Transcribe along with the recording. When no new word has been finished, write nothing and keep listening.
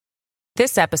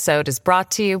This episode is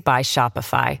brought to you by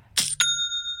Shopify.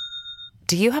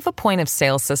 Do you have a point of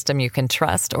sale system you can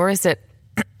trust, or is it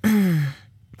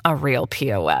a real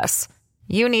POS?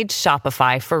 You need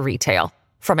Shopify for retail.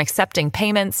 From accepting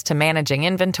payments to managing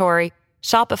inventory,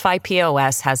 Shopify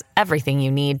POS has everything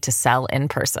you need to sell in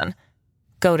person.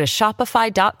 Go to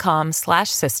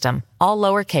shopify.com/system, all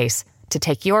lowercase, to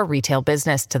take your retail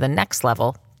business to the next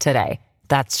level today.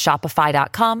 That's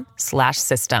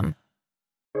shopify.com/system.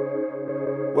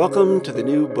 Welcome to the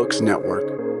New Books Network.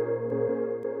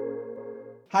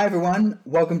 Hi, everyone.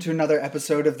 Welcome to another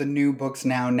episode of the New Books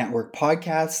Now Network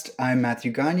podcast. I'm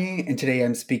Matthew Gagne, and today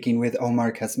I'm speaking with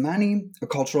Omar Kasmani, a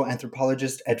cultural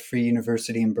anthropologist at Free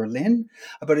University in Berlin,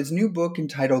 about his new book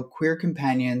entitled Queer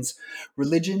Companions,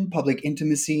 Religion, Public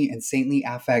Intimacy, and Saintly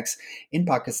Affects in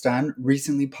Pakistan,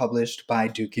 recently published by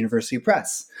Duke University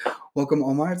Press. Welcome,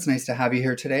 Omar. It's nice to have you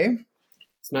here today.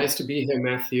 It's nice to be here,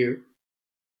 Matthew.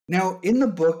 Now, in the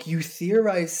book, you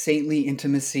theorize saintly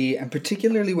intimacy and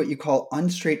particularly what you call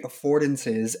unstraight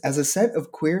affordances as a set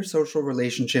of queer social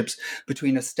relationships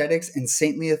between aesthetics and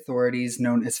saintly authorities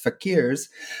known as fakirs,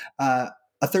 a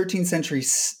 13th century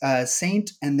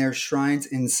saint and their shrines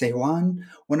in Sehwan,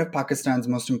 one of Pakistan's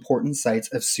most important sites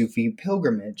of Sufi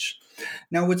pilgrimage.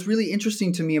 Now, what's really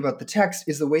interesting to me about the text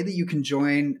is the way that you can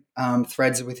join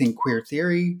threads within queer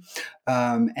theory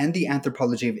and the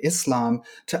anthropology of Islam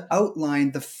to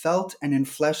outline the felt and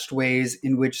enfleshed ways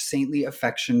in which saintly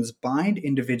affections bind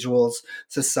individuals,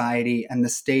 society, and the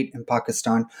state in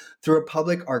Pakistan through a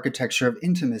public architecture of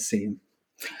intimacy.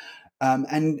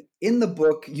 And in the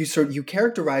book, you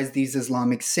characterize these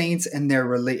Islamic saints and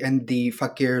and the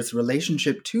fakirs'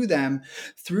 relationship to them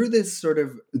through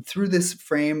this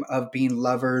frame of being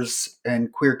lovers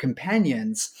and queer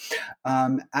companions,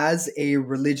 as a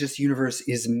religious universe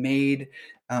is made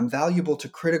valuable to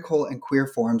critical and queer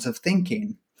forms of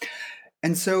thinking.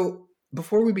 And so,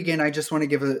 before we begin, I just want to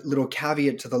give a little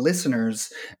caveat to the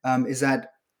listeners: is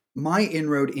that my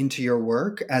inroad into your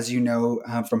work, as you know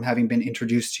from having been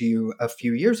introduced to you a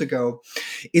few years ago,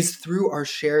 is through our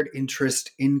shared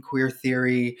interest in queer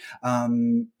theory,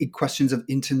 questions of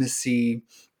intimacy,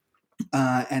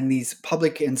 and these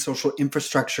public and social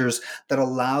infrastructures that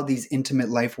allow these intimate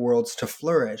life worlds to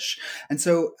flourish. And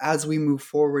so as we move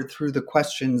forward through the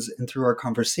questions and through our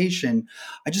conversation,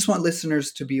 I just want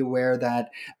listeners to be aware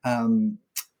that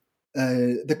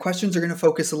the questions are going to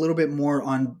focus a little bit more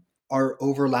on our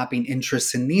overlapping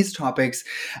interests in these topics,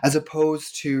 as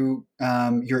opposed to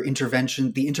the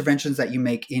interventions that you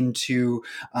make into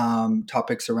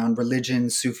topics around religion,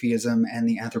 Sufism, and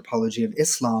the anthropology of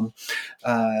Islam,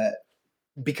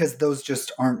 because those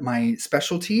just aren't my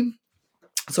specialty.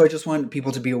 So I just want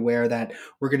people to be aware that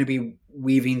we're going to be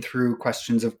weaving through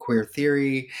questions of queer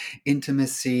theory,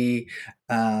 intimacy,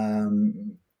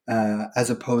 as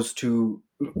opposed to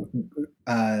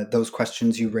those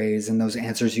questions you raise and those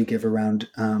answers you give around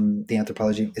the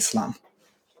anthropology of Islam.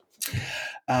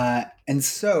 And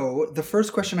so the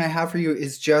first question I have for you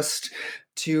is just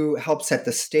to help set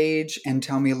the stage and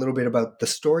tell me a little bit about the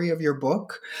story of your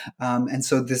book. And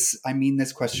so this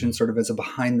question sort of as a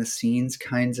behind the scenes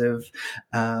kinds of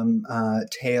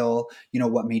tale.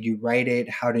 What made you write it?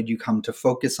 How did you come to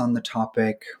focus on the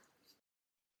topic?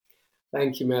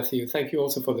 Thank you, Matthew. Thank you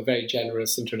also for the very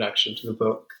generous introduction to the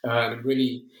book. I'm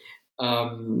really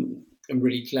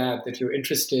glad that you're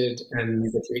interested and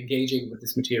that you're engaging with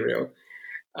this material.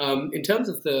 In terms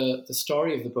of the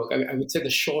story of the book, I would say the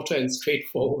shorter and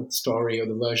straightforward story, or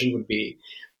the version, would be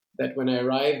that when I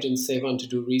arrived in Sehwan to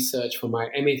do research for my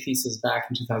MA thesis back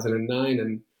in 2009,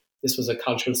 and this was a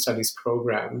cultural studies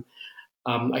program,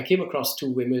 I came across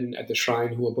two women at the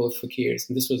shrine who were both fakirs,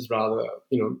 and this was rather,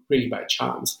 really by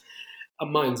chance.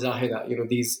 Amma and Zahida,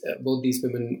 both these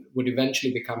women would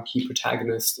eventually become key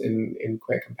protagonists in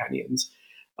Queer Companions.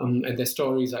 And their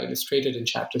stories are illustrated in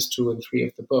chapters 2 and 3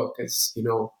 of the book. As you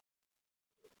know,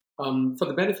 for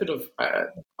the benefit of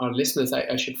our listeners,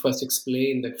 I should first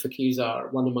explain that fakirs are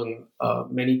one among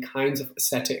many kinds of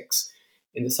ascetics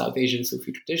in the South Asian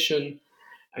Sufi tradition.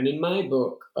 And in my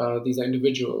book, these are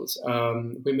individuals,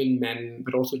 women, men,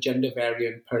 but also gender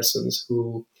variant persons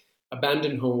who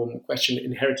abandon home, question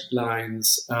inherited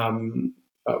lines,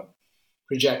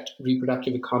 reject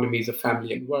reproductive economies of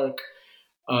family and work,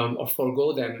 or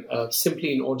forego them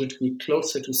simply in order to be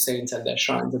closer to saints and their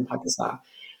shrines in Pakistan.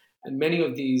 And many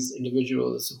of these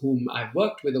individuals whom I've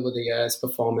worked with over the years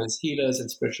perform as healers and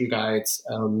spiritual guides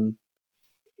in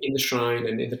the shrine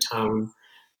and in the town,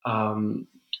 and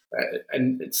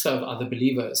serve other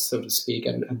believers, so to speak,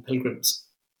 and pilgrims.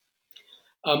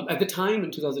 At the time, in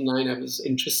 2009, I was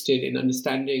interested in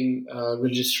understanding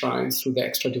religious shrines through their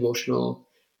extra-devotional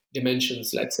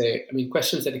dimensions, let's say. I mean,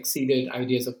 questions that exceeded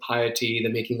ideas of piety, the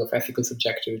making of ethical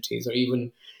subjectivities, or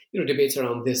even, debates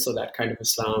around this or that kind of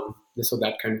Islam, this or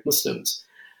that kind of Muslims.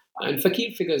 And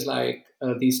fakir figures like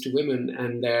these two women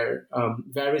and their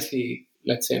variously,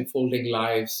 let's say, unfolding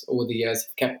lives over the years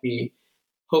have kept me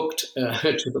hooked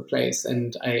to the place,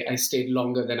 and I stayed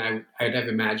longer than I'd have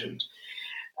imagined.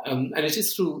 And it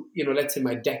is through, let's say,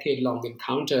 my decade-long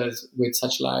encounters with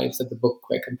such lives that the book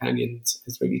Queer Companions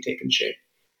has really taken shape.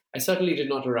 I certainly did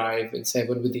not arrive in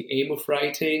Severn with the aim of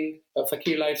writing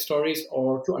fakir life stories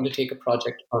or to undertake a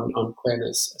project on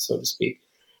queerness, so to speak.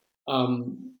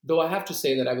 Though I have to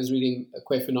say that I was reading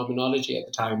Queer Phenomenology at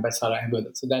the time by Sara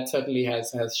Ahmed, so that certainly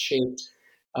has shaped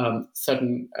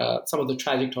some of the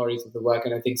trajectories of the work,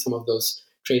 and I think some of those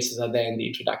traces are there in the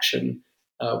introduction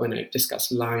when I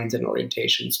discuss lines and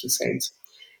orientations to saints.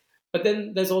 But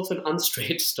then there's also an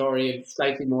unstraight story, a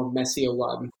slightly more messier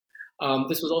one.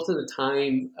 This was also the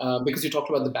time, because you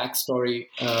talked about the backstory,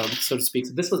 so to speak.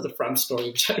 So this was the front story,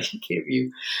 which I gave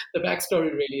you. The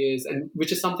backstory really is, and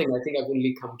which is something I think I've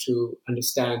only come to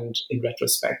understand in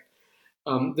retrospect.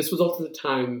 This was also the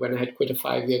time when I had quit a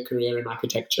 5-year career in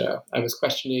architecture. I was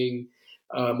questioning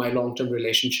my long-term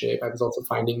relationship. I was also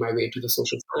finding my way to the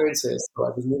social sciences. So I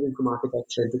was moving from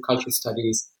architecture into cultural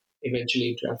studies, eventually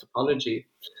into anthropology.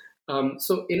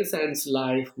 So in a sense,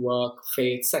 life, work,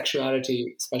 faith,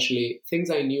 sexuality, especially things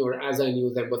I knew or as I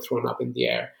knew them were thrown up in the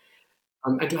air.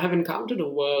 And to have encountered a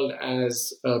world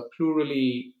as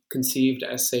plurally conceived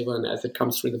as Severn as it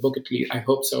comes through the book, at least, I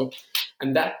hope so.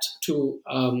 And that to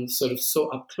sort of so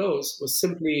up close was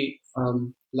simply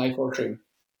life-altering.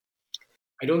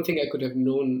 I don't think I could have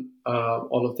known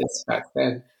all of this back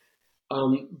then.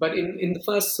 But in the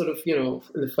first sort of,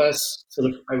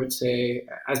 I would say,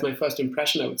 as my first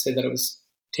impression, I would say that I was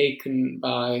taken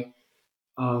by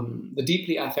the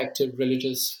deeply affective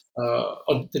religious,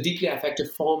 or the deeply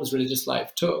affective forms religious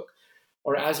life took,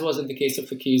 or as was in the case of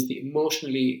fakirs, the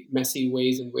emotionally messy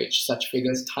ways in which such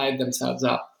figures tied themselves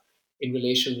up in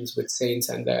relations with saints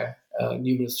and their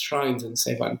numerous shrines in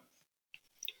Severn.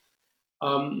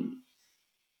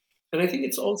 And I think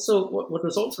it's also what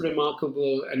was also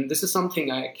remarkable, and this is something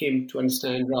I came to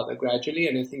understand rather gradually,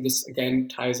 and I think this again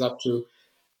ties up to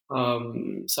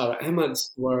Sara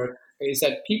Ahmed's work, is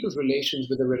that people's relations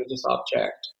with a religious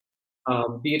object,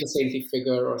 be it a saintly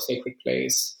figure or sacred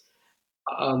place,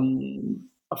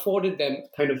 afforded them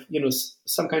kind of,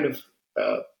 some kind of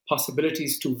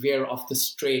possibilities to veer off the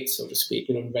straight, so to speak,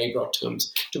 in very broad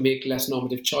terms, to make less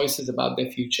normative choices about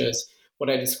their futures, what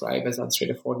I describe as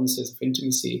unstraight affordances of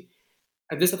intimacy.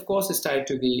 And this, of course, is tied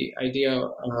to the idea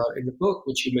in the book,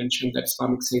 which you mentioned, that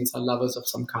Islamic saints are lovers of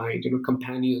some kind,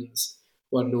 companions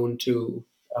who are known to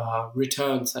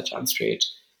return such unstraight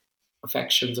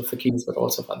affections of fakirs, but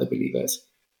also of other believers.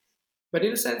 But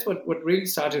in a sense, what really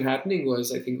started happening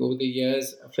was, I think, over the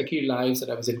years, fakir lives that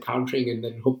I was encountering and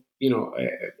then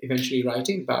eventually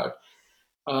writing about,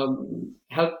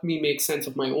 helped me make sense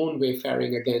of my own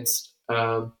wayfaring against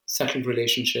settled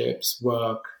relationships,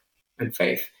 work, and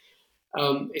faith.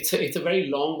 It's a very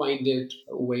long-winded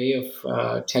way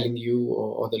of telling you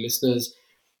or the listeners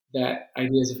that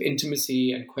ideas of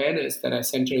intimacy and queerness that I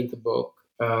center in the book,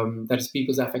 that is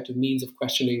people's affective means of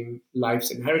questioning life's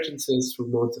inheritances through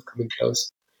modes of coming close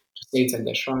to saints and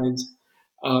their shrines,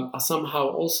 are somehow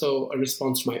also a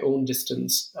response to my own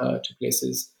distance to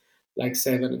places like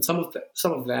Severn. And some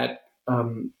of that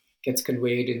gets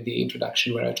conveyed in the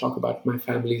introduction, where I talk about my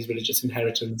family's religious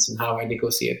inheritance and how I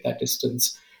negotiate that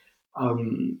distance.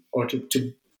 Or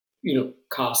to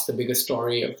cast the bigger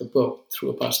story of the book through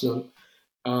a personal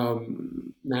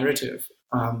narrative.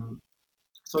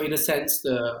 So in a sense,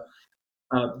 the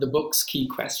book's key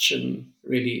question,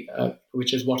 really,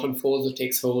 which is what unfolds or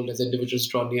takes hold as individuals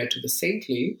draw near to the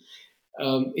saintly,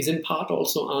 is in part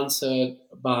also answered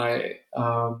by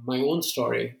my own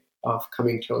story of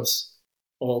coming close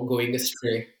or going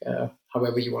astray,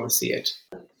 however you want to see it.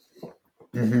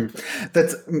 Mm-hmm.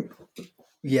 That's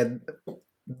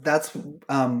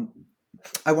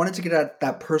I wanted to get at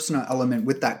that personal element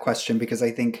with that question, because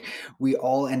I think we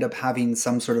all end up having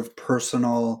some sort of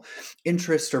personal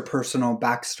interest or personal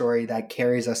backstory that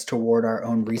carries us toward our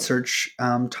own research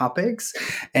topics.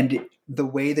 And the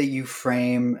way that you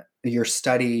frame your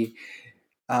study,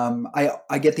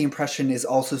 I get the impression, is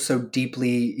also so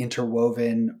deeply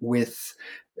interwoven with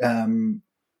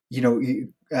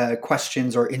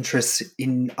questions or interests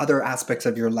in other aspects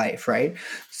of your life, right?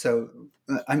 So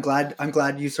I'm glad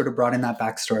you sort of brought in that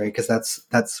backstory, because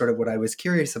that's sort of what I was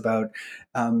curious about.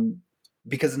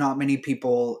 Because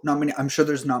I'm sure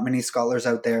there's not many scholars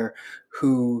out there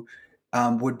who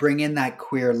would bring in that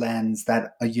queer lens,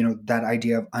 that that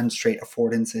idea of unstraight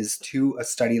affordances to a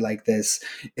study like this,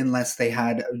 unless they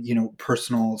had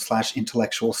personal /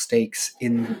 intellectual stakes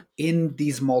in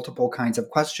these multiple kinds of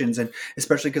questions. And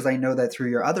especially because I know that through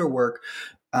your other work,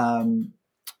 in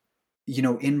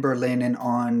Berlin and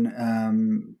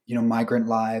on, migrant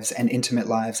lives and intimate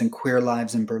lives and queer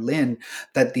lives in Berlin,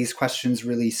 that these questions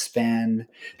really span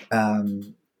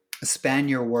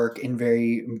your work in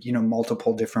very,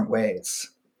 multiple different ways.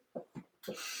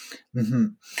 Mm-hmm.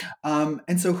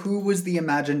 And so who was the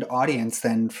imagined audience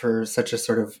then for such a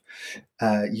sort of,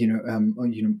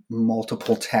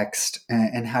 multiple text,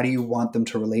 and how do you want them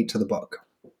to relate to the book?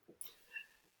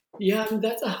 Yeah,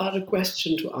 that's a harder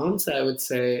question to answer, I would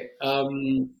say. I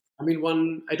don't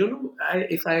know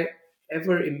if I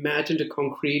ever imagined a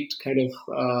concrete kind of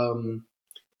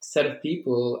set of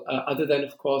people, other than,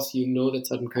 of course, that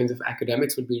certain kinds of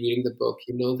academics would be reading the book.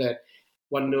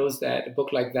 One knows that a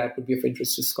book like that would be of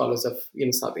interest to scholars of,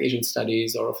 South Asian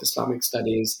studies or of Islamic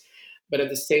studies. But at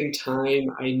the same time,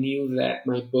 I knew that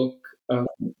my book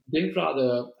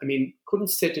couldn't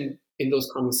sit in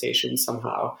those conversations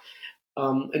somehow.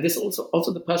 And this also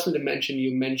the personal dimension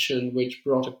you mentioned, which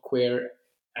brought a queer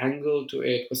angle to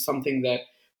it, was something that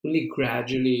only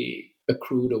gradually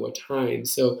accrued over time.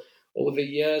 So over the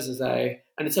years, and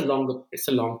it's a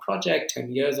long project,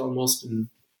 10 years almost,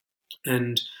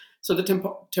 and so the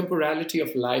temporality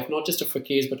of life, not just of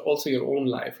Fakirs, but also your own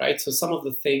life, right? So some of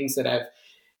the things that I've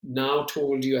now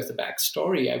told you as a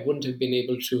backstory, I wouldn't have been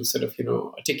able to sort of,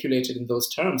 articulate it in those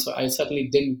terms. So I certainly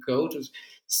didn't go to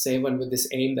Ceylon with this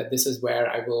aim that this is where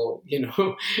I will, be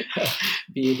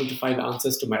able to find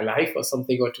answers to my life or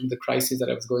something, or to the crises that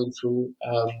I was going through.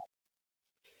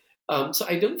 So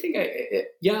I don't think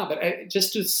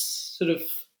just to sort of,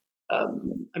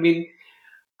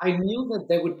 I knew that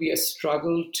there would be a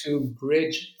struggle to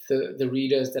bridge the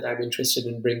readers that I'm interested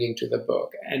in bringing to the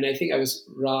book. And I think I was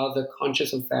rather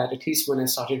conscious of that, at least when I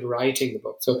started writing the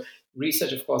book. So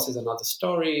research, of course, is another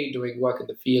story, doing work in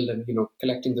the field and,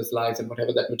 collecting those lives and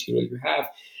whatever that material you have.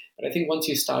 But I think once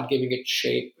you start giving it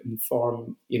shape and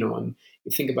form, and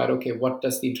you think about, okay, what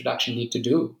does the introduction need to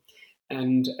do?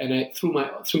 And through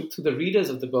the readers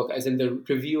of the book, as in the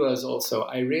reviewers also,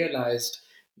 I realized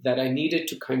that I needed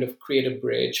to kind of create a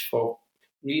bridge for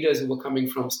readers who were coming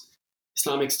from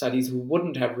Islamic studies who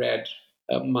wouldn't have read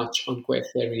much on queer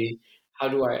theory. How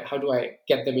do I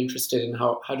get them interested, and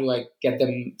how do I get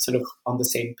them sort of on the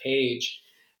same page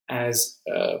as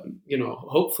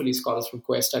hopefully scholars from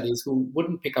queer studies who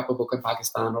wouldn't pick up a book in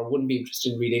Pakistan or wouldn't be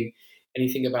interested in reading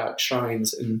anything about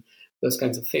shrines and those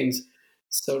kinds of things.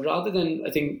 So rather than,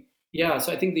 I think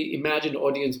the imagined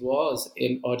audience was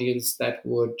an audience that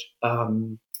would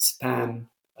span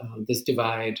this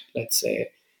divide, let's say,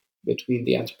 between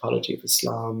the anthropology of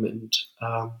Islam and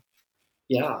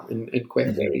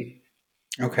queer theory.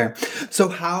 Okay, so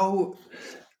how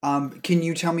can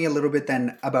you tell me a little bit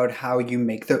then about how you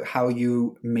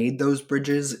made those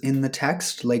bridges in the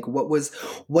text? Like,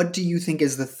 what do you think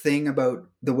is the thing about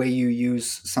the way you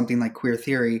use something like queer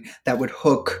theory that would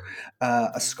hook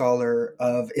a scholar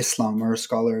of Islam or a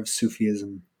scholar of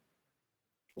Sufism?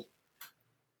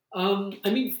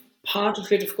 Part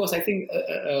of it, of course, I think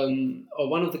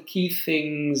one of the key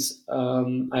things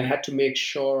I had to make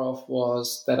sure of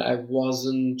was that I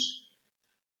wasn't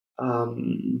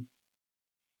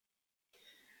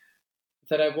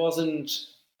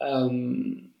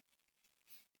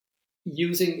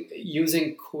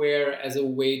using queer as a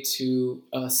way to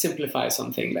simplify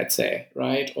something, let's say,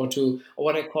 right? Or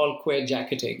what I call queer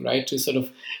jacketing, right? To sort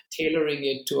of tailoring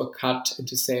it to a cut and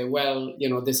to say, well,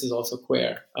 this is also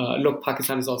queer. Look,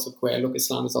 Pakistan is also queer. Look,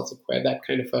 Islam is also queer. That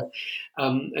kind of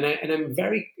I'm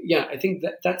very, I think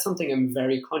that's something I'm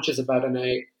very conscious about, and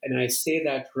I say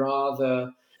that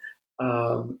rather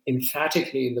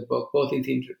emphatically in the book, both in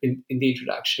the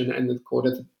introduction and the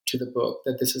coda to the book,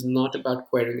 that this is not about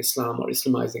queering Islam or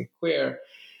Islamizing queer,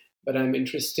 but I'm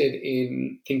interested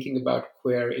in thinking about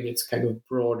queer in its kind of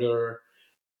broader,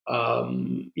 as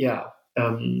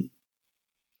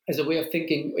a way of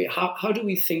thinking. How do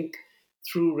we think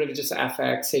through religious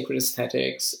affect, sacred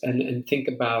aesthetics, and think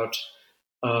about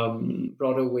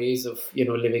broader ways of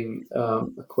living a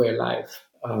queer life?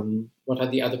 What are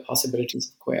the other possibilities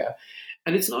of queer?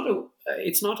 And it's not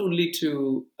only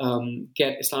to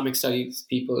get Islamic studies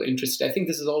people interested. I think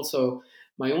this is also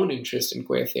my own interest in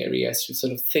queer theory, as to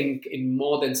sort of think in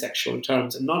more than sexual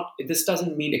terms. And this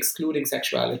doesn't mean excluding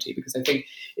sexuality, because I think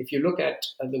if you look at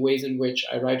the ways in which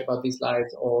I write about these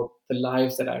lives, or the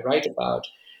lives that I write about,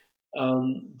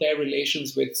 their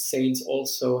relations with saints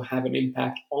also have an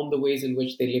impact on the ways in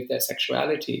which they live their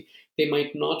sexuality. They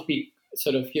might not be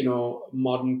sort of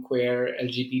modern queer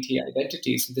LGBT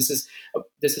identities. This is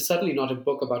certainly not a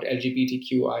book about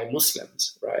LGBTQI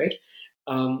Muslims, right?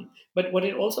 But what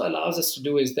it also allows us to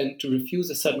do is then to refuse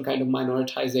a certain kind of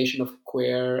minoritization of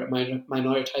queer,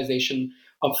 minoritization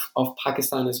of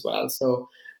Pakistan as well. So,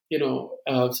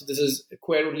 so this is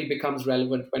queer only becomes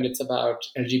relevant when it's about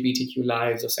LGBTQ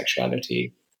lives or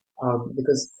sexuality,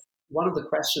 because one of the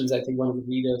questions I think one of the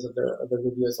readers of the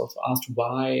reviewers also asked: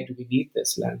 why do we need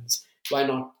this lens? Why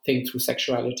not think through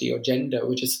sexuality or gender,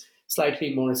 which is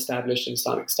slightly more established in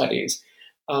Islamic studies?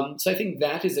 So I think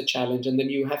that is a challenge, and then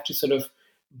you have to sort of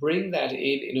bring that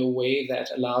in a way that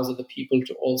allows other people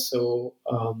to also,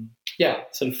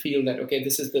 sort of feel that okay,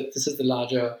 this is the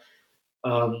larger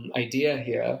idea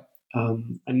here,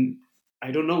 and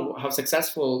I don't know how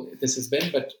successful this has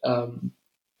been, but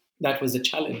that was a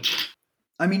challenge.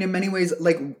 I mean, in many ways,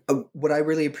 like what I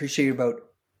really appreciate about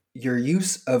your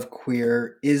use of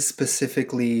queer is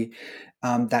specifically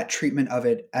that treatment of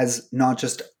it as not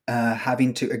just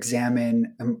having to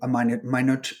examine a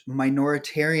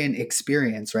minoritarian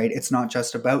experience, right? It's not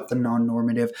just about the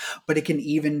non-normative, but it can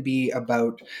even be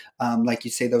about, like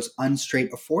you say, those unstraight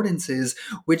affordances,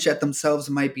 which at themselves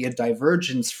might be a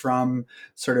divergence from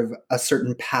sort of a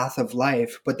certain path of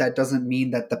life, but that doesn't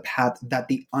mean that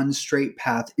the unstraight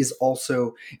path is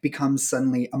also becomes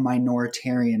suddenly a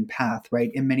minoritarian path,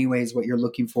 right? In many ways, what you're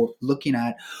looking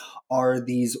at are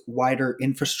these wider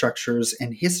infrastructures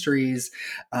and histories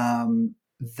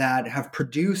that have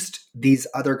produced these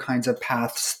other kinds of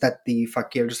paths that the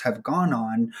fakirs have gone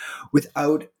on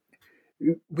without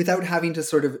having to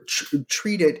sort of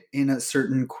treat it in a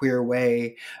certain queer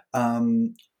way,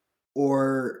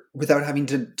 or without having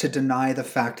to deny the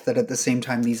fact that at the same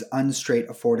time these unstraight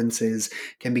affordances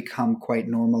can become quite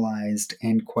normalized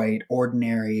and quite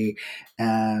ordinary,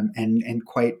 and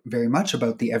quite very much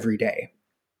about the everyday.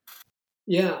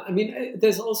 Yeah, I mean,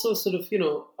 there's also sort of,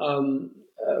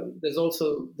 there's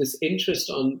also this interest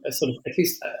on a sort of, at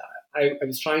least I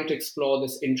was trying to explore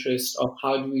this interest of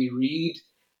how do we read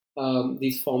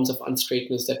these forms of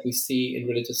unstraightness that we see in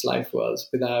religious life worlds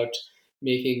without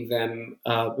making them,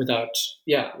 without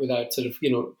sort of,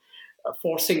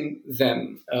 forcing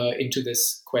them into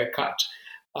this queer cut,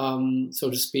 so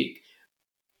to speak.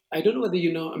 I don't know whether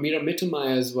you know Amira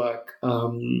Mittermeier's work.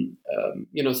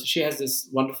 So she has this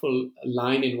wonderful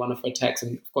line in one of her texts,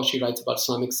 and of course she writes about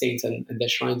Islamic saints and their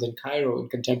shrines in Cairo, in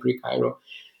contemporary Cairo.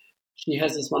 She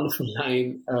has this wonderful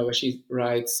line where she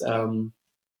writes,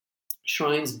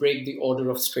 "Shrines break the order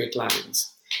of straight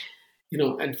lines."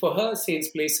 And for her, saints'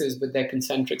 places with their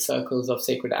concentric circles of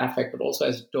sacred affect, but also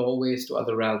as doorways to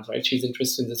other realms. Right? She's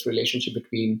interested in this relationship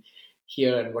between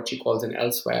here and what she calls an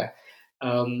elsewhere.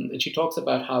 And she talks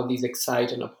about how these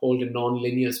excite and uphold a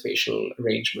non-linear spatial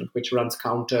arrangement, which runs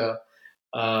counter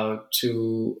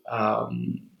to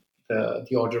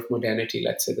the order of modernity,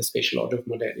 let's say the spatial order of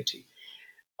modernity.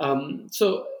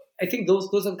 So I think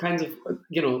those are kinds of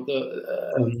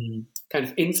the kind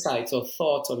of insights or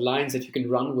thoughts or lines that you can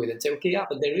run with and say, okay, yeah,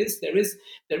 but there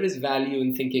is value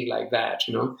in thinking like that,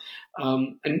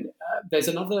 and there's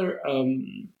another.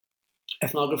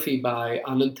 Ethnography by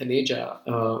Anand Taneja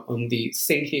on the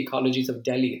saintly ecologies of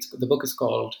Delhi. The book is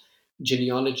called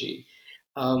Genealogy.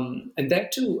 And there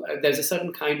too, there's a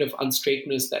certain kind of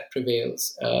unstraightness that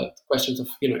prevails, questions of,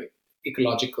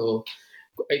 ecological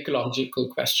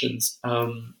questions.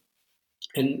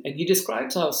 And he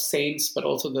describes how saints, but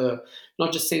also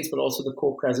not just saints, but also the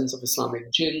co-presence of Islamic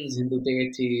jinns, Hindu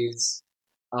deities,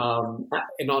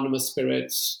 anonymous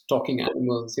spirits, talking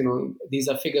animals. These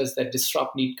are figures that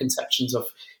disrupt neat conceptions of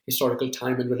historical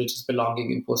time and religious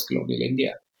belonging in post-colonial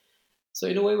India. So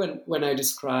in a way, when I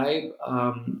describe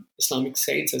Islamic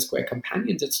saints as queer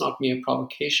companions, it's not mere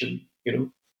provocation.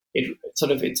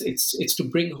 It's to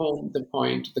bring home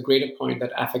the greater point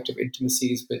that affective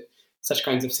intimacies with such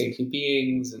kinds of saintly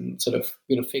beings and sort of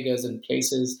figures and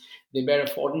places, they bear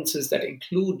affordances that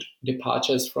include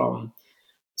departures from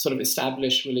sort of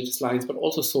established religious lines, but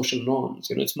also social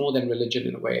norms. It's more than religion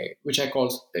in a way, which I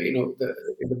call, in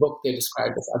the book they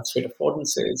describe as unstraight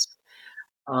affordances.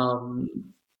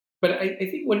 But I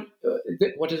think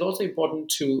what is also important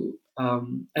to,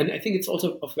 and I think it's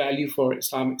also of value for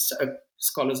Islamic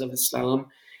scholars of Islam,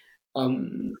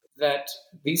 that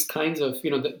these kinds of,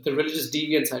 the religious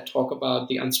deviance I talk about,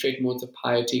 the unstraight modes of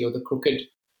piety or the crooked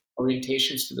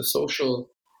orientations to the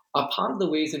social, are part of the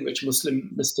ways in which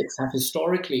Muslim mystics have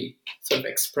historically sort of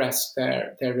expressed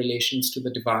their relations to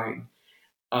the divine.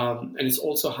 And it's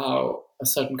also how a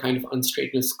certain kind of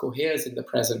unstraightness coheres in the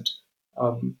present.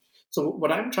 So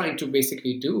what I'm trying to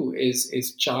basically do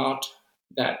is chart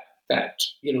that that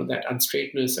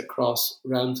unstraightness across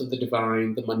realms of the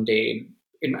divine, the mundane,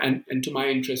 and to my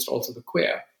interest also the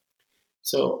queer.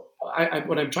 So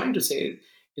what I'm trying to say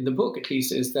in the book, at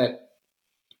least, is that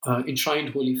enshrined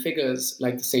holy figures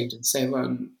like the saint in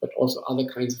Sevan, but also other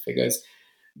kinds of figures,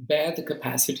 bear the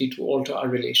capacity to alter our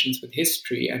relations with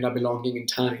history and our belonging in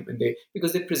time,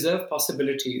 because they preserve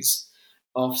possibilities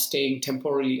of staying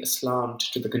temporally aslant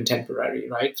to the contemporary,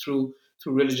 right, through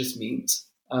religious means,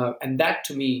 and that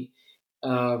to me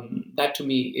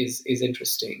is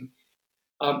interesting.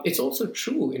 It's also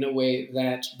true in a way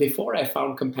that before I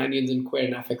found companions in queer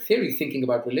and affect theory thinking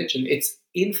about religion, it's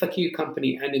in Fakir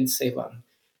Company and in Sevan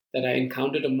that I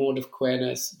encountered a mode of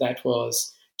queerness that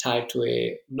was tied to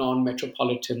a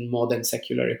non-metropolitan, more than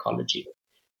secular ecology,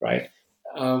 right?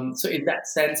 So in that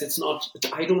sense, it's not.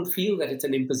 I don't feel that it's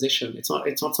an imposition. It's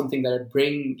not something that I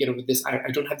bring. With this,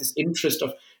 I don't have this interest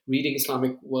of reading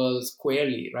Islamic worlds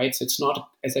queerly, right? So it's not,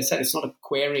 as I said, it's not a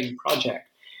queering project.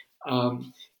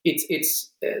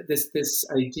 It's this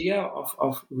idea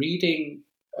of reading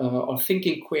or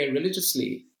thinking queer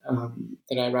religiously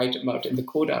that I write about in the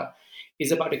Coda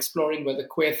is about exploring whether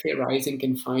queer theorizing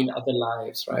can find other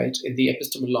lives, right, in the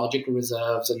epistemological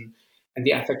reserves and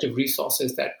the affective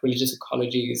resources that religious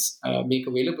ecologies make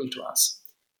available to us.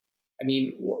 I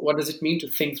mean, what does it mean to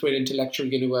think through an intellectual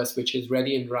universe which is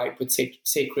ready and ripe with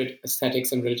sacred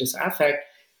aesthetics and religious affect,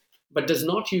 but does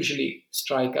not usually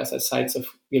strike us as sites of,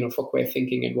 for queer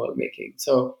thinking and world making?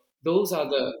 So those are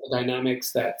the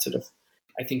dynamics that sort of,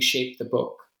 I think, shape the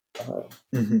book.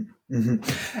 And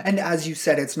as you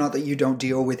said, it's not that you don't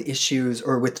deal with issues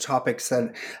or with topics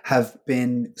that have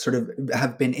been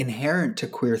inherent to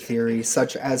queer theory,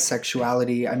 such as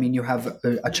sexuality. I mean, you have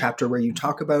a chapter where you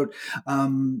talk about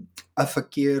a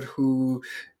fakir who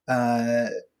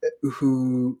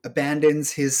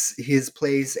abandons his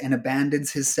place and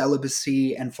abandons his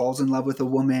celibacy and falls in love with a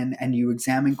woman, and you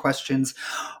examine questions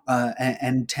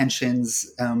and tensions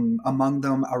among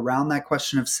them around that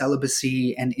question of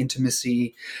celibacy and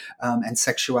intimacy and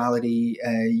sexuality.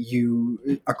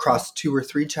 You, across 2 or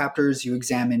 3 chapters, you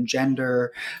examine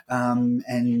gender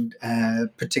and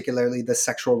particularly the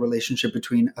sexual relationship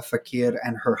between a fakir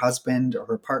and her husband or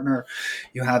her partner.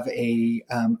 You have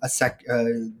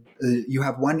you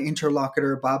have one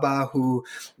interlocutor, Baba, who,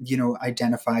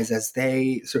 identifies as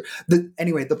they. So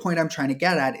anyway, the point I'm trying to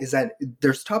get at is that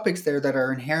there's topics there that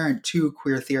are inherent to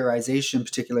queer theorization,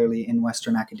 particularly in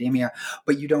Western academia,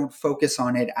 but you don't focus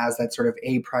on it as that sort of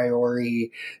a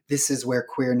priori, this is where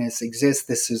queerness exists,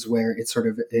 this is where it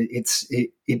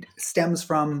stems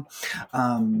from.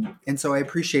 And so I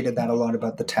appreciated that a lot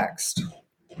about the text.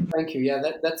 Thank you. Yeah,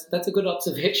 that's a good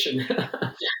observation.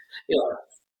 Yeah.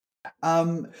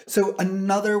 So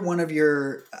another one of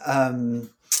your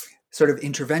sort of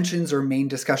interventions or main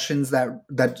discussions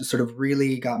that sort of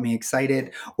really got me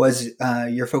excited was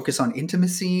your focus on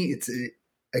intimacy. It's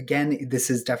again, this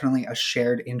is definitely a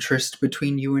shared interest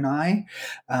between you and I,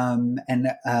 and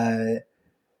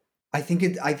I think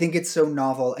it's so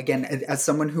novel. Again, as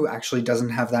someone who actually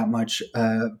doesn't have that much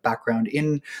background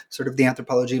in sort of the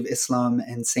anthropology of Islam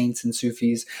and saints and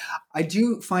Sufis, I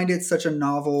do find it such a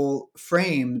novel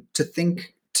frame to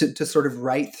think to sort of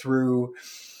write through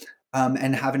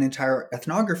and have an entire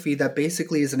ethnography that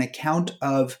basically is an account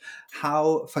of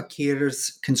how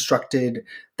fakirs constructed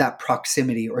that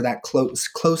proximity or that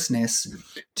closeness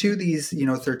to these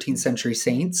 13th century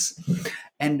saints.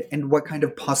 And what kind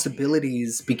of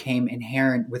possibilities became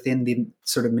inherent within the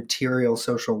sort of material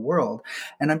social world.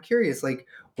 And I'm curious,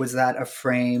 was that a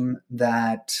frame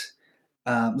that,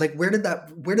 where did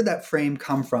that frame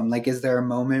come from? Is there a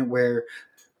moment where,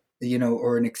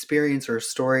 or an experience or a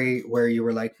story where you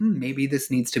were like, maybe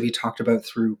this needs to be talked about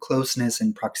through closeness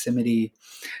and proximity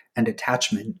and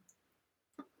attachment?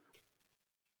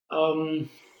 There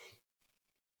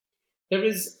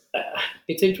is.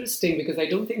 It's interesting because I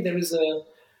don't think there was an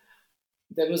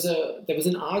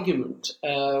argument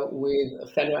with a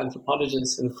fellow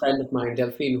anthropologist and a friend of mine,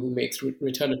 Delphine, who makes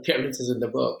return appearances in the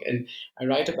book, and I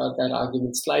write about that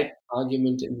argument, slight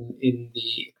argument in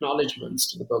the acknowledgements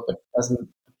to the book, but doesn't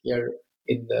appear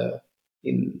in the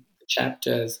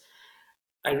chapters.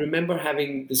 I remember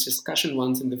having this discussion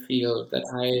once in the field that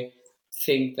I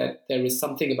think that there is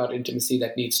something about intimacy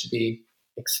that needs to be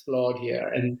explored here,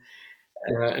 and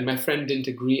my friend didn't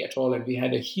agree at all, and we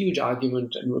had a huge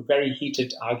argument and a very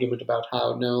heated argument about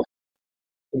how no,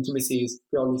 intimacy is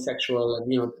purely sexual,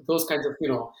 and those kinds of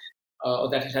or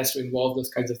that it has to involve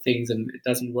those kinds of things, and it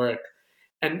doesn't work.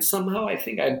 And somehow I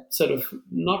think I'd sort of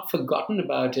not forgotten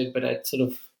about it, but I'd sort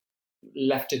of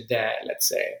left it there, let's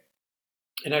say.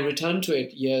 And I returned to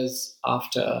it years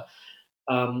after,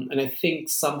 And I think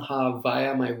somehow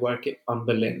via my work on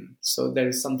Berlin. So there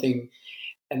is something,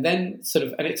 and then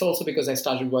and it's also because I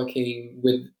started working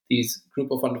with these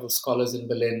group of wonderful scholars in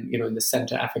Berlin, in the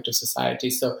Center Affective Society.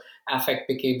 So affect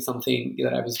became something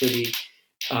that I was really,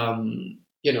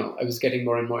 I was getting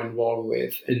more and more involved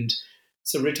with. And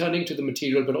so returning to the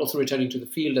material, but also returning to the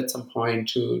field at some point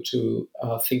to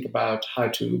think about how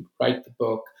to write the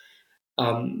book,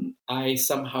 I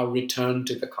somehow returned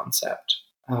to the concept.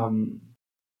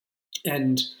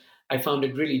 And I found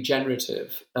it really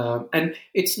generative. And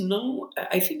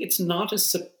I think it's not a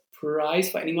surprise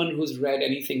for anyone who's read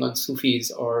anything on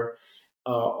Sufis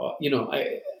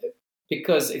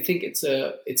because I think it's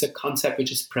a concept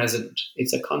which is present.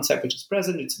 It's a concept which is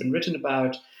present. It's been written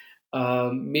about,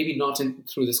 maybe not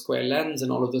through the square lens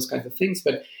and all of those kinds of things,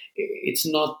 but it's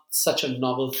not such a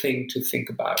novel thing to think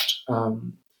about.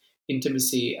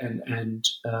 Intimacy and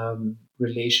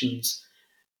relations,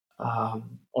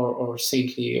 or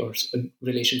saintly, or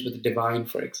relations with the divine,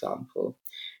 for example.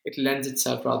 It lends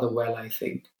itself rather well, I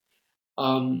think.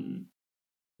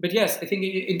 But yes, I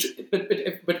think.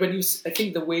 But when I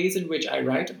think the ways in which I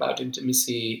write about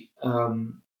intimacy,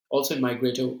 also in my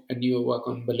greater and newer work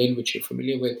on Berlin, which you're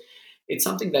familiar with, it's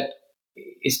something that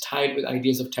is tied with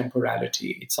ideas of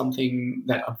temporality. It's something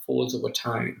that unfolds over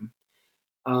time.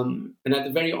 And at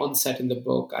the very onset in the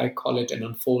book, I call it an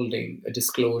unfolding, a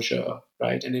disclosure,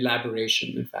 right, an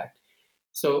elaboration, in fact.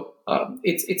 So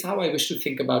it's how I wish to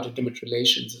think about intimate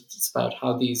relations. It's about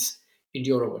how these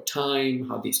endure over time,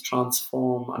 how these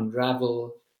transform,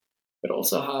 unravel, but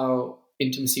also how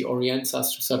intimacy orients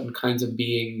us to certain kinds of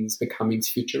beings becoming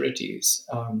futurities.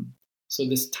 So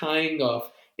this tying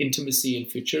of intimacy and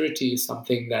futurity is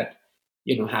something that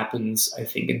happens, I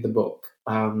think, in the book.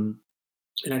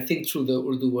 And I think through the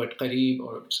Urdu word qareeb,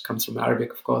 or it comes from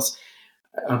Arabic, of course.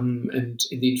 And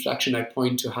in the introduction, I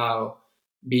point to how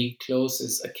being close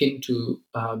is akin to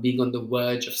being on the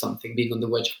verge of something, being on the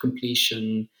verge of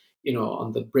completion,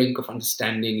 on the brink of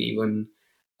understanding even.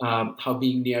 How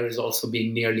being near is also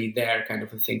being nearly there, kind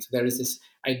of a thing. So there is this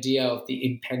idea of the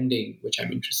impending, which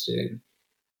I'm interested in.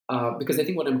 Because I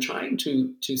think what I'm trying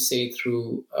to say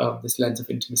through this lens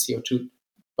of intimacy, or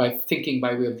by thinking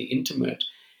by way of the intimate,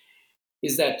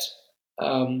 is that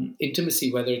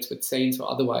intimacy, whether it's with saints or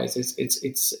otherwise,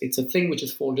 it's a thing which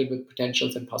is folded with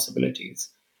potentials and possibilities.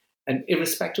 And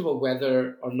irrespective of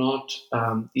whether or not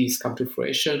these come to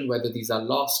fruition, whether these are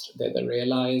lost, they're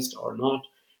realized or not,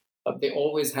 they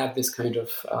always have this kind of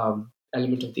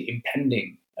element of the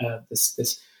impending,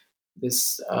 this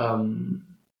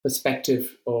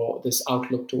perspective, or this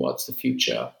outlook towards the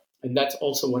future. And that's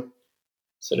also what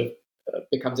sort of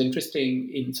becomes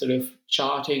interesting in sort of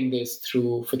charting this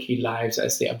through Fakir lives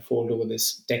as they unfold over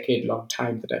this decade-long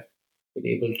time that I've been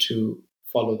able to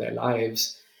follow their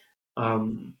lives.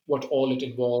 What all it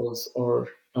involves,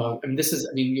 and this is,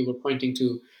 you were pointing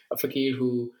to a Fakir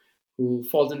who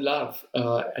falls in love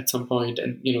at some point,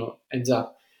 and ends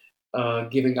up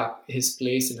giving up his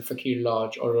place in a Fakir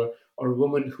lodge, or a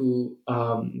woman who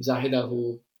Zahida,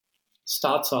 who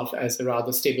starts off as a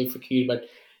rather stable Fakir, but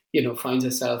finds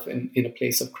herself in a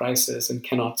place of crisis and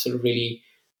cannot sort of really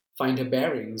find her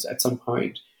bearings at some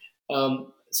point.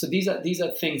 So these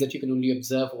are things that you can only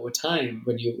observe over time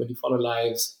when you follow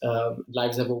lives.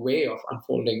 Lives have a way of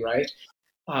unfolding, right?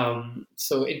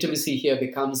 So intimacy here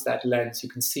becomes that lens. You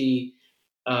can see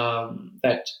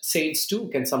that saints too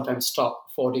can sometimes stop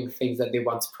affording things that they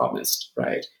once promised,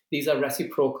 right? These are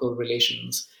reciprocal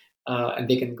relations, and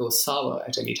they can go sour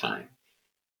at any time.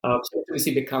 So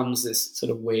intimacy becomes this sort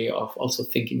of way of also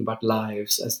thinking about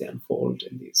lives as they unfold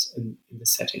in this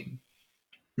setting.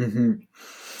 Mm-hmm.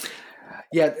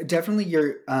 Yeah, definitely.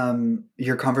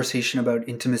 Your conversation about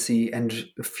intimacy and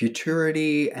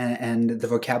futurity and the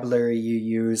vocabulary you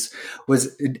use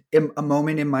was a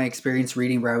moment in my experience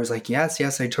reading where I was like,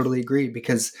 yes, I totally agree,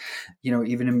 because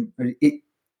even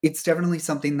it's definitely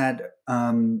something that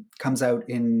comes out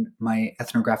in my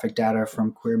ethnographic data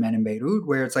from Queer Men in Beirut,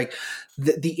 where it's like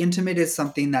the intimate is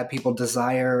something that people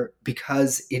desire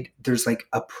because there's like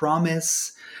a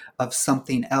promise of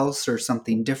something else or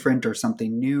something different or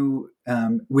something new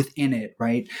within it,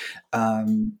 right?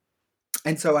 And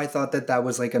so I thought that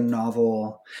was like a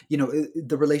novel,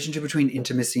 the relationship between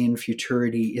intimacy and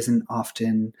futurity isn't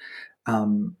often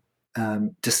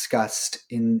discussed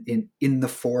in the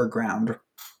foreground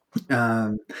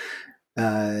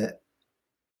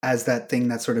as that thing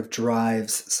that sort of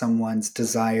drives someone's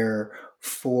desire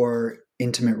for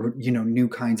intimate, new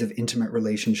kinds of intimate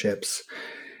relationships.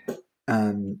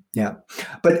 Yeah.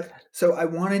 But so I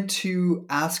wanted to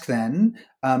ask then,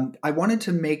 I wanted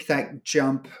to make that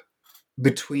jump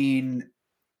between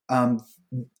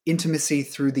intimacy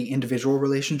through the individual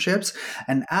relationships,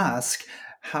 and ask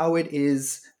how it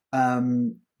is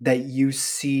that you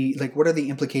see, like, what are the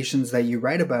implications that you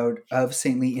write about of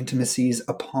saintly intimacies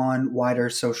upon wider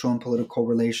social and political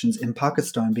relations in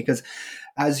Pakistan? Because,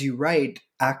 as you write,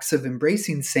 acts of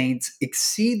embracing saints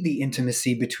exceed the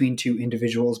intimacy between two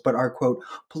individuals, but are, quote,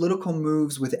 political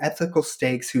moves with ethical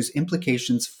stakes whose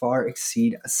implications far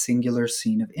exceed a singular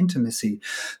scene of intimacy.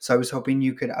 So I was hoping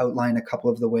you could outline a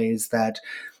couple of the ways that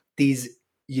these,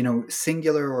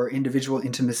 singular or individual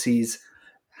intimacies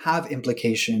have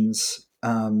implications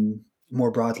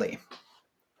more broadly.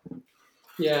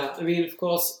 Yeah, I mean, of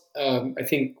course, I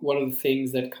think one of the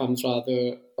things that comes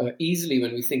rather easily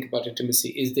when we think about intimacy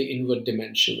is the inward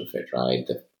dimension of it, right?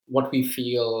 What we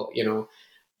feel,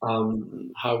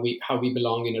 how we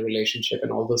belong in a relationship,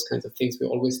 and all those kinds of things. We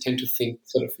always tend to think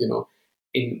sort of,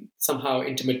 in somehow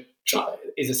intimate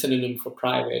is a synonym for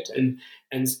private, and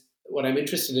what I'm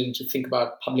interested in to think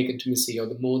about public intimacy, or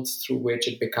the modes through which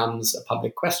it becomes a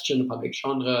public question, a public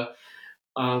genre.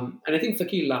 And I think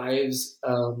Fakir lives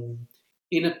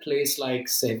in a place like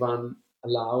Sevan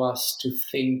allow us to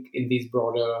think in these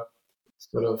broader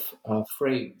sort of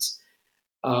frames.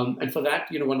 And for that,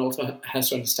 one also has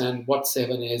to understand what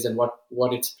Sevan is and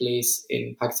what its place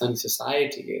in Pakistani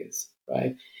society is,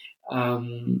 right?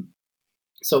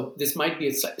 So this might be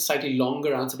a slightly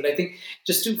longer answer, but I think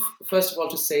just to first of all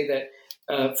to say that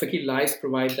Fakir lives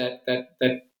provide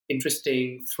that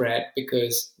interesting thread,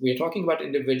 because we are talking about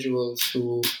individuals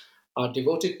who are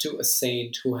devoted to a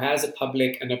saint who has a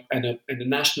public and a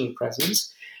national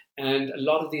presence, and a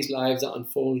lot of these lives are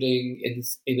unfolding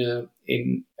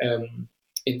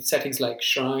in settings like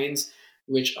shrines,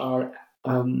 which are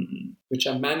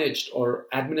managed or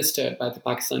administered by the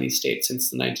Pakistani state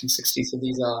since the 1960s. So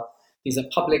these are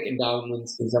public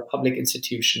endowments, these are public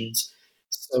institutions.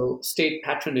 So state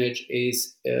patronage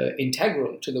is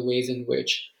integral to the ways in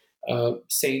which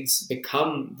saints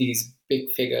become these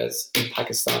big figures in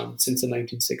Pakistan since the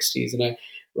 1960s. And I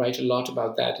write a lot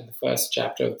about that in the first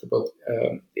chapter of the book,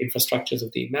 Infrastructures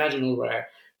of the Imaginal, where I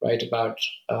write about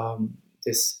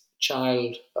this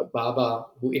child, Baba,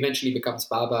 who eventually becomes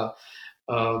Baba,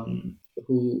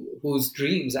 whose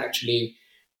dreams actually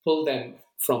pull them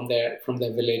from their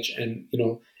village, and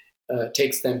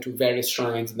takes them to various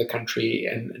shrines in the country,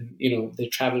 and they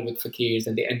travel with fakirs,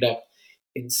 and they end up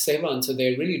in Sevan. So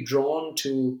they're really drawn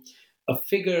to a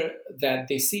figure that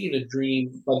they see in a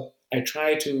dream, but I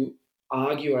try to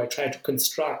argue, or I try to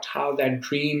construct how that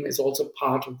dream is also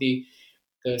part of the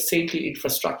saintly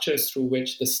infrastructures through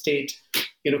which the state,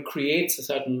 creates a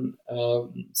certain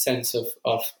sense of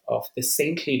the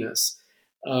saintliness.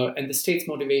 And the state's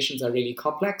motivations are really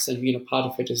complex, and part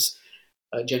of it is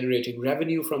generating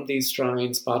revenue from these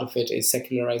shrines. Part of it is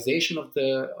secularization of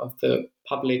the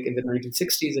public in the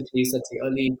 1960s, at least. That's the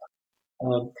early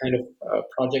kind of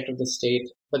project of the state.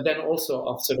 But then also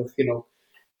of sort of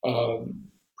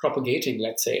propagating,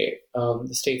 let's say,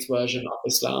 the state's version of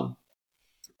Islam.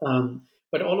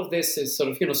 But all of this is sort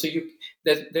of so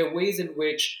there are ways in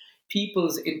which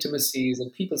people's intimacies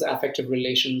and people's affective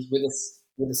relations with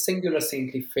a singular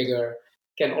saintly figure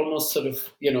can almost sort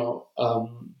of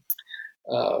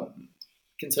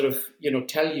can sort of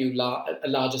tell you a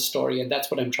larger story, and that's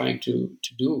what I'm trying to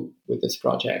do with this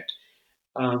project.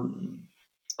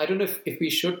 I don't know if we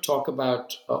should talk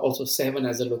about also Sevan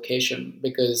as a location,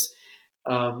 because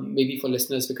maybe for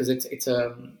listeners, because it's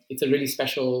a really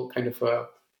special kind of a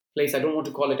place. I don't want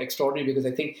to call it extraordinary, because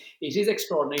I think it is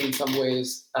extraordinary in some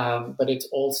ways, but it's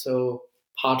also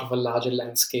part of a larger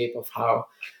landscape of how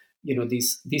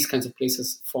these kinds of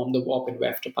places form the warp and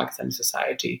weft of Pakistani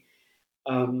society.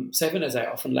 Sevan, as I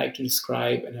often like to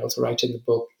describe, and I also write in the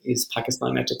book, is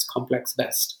Pakistan at its complex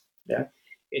best. Yeah,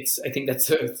 I think that's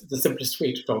the simplest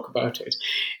way to talk about it.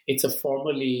 It's a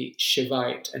formerly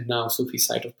Shivite and now Sufi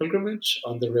site of pilgrimage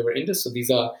on the River Indus. So these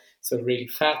are sort of really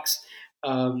facts.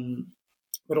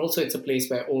 But also it's a place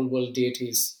where old world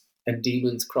deities and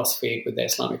demons crossfade with their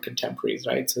Islamic contemporaries,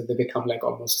 right? So they become like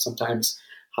almost sometimes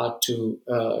hard to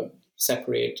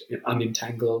separate,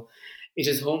 unentangle. It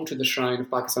is home to the shrine of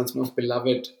Pakistan's most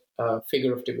beloved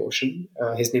figure of devotion.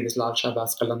 His name is Lal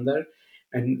Shahbaz Qalandar,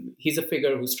 and he's a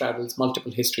figure who straddles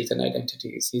multiple histories and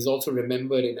identities. He's also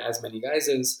remembered in as many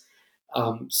guises.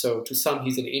 So to some,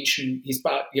 he's an ancient. He's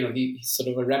sort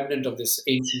of a remnant of this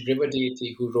ancient river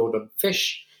deity who rode on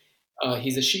fish.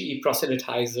 He's a Shi'i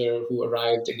proselytizer who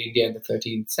arrived in India in the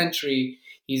 13th century.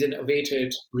 He's an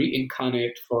awaited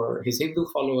reincarnate for his Hindu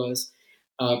followers.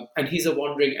 And he's a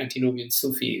wandering antinomian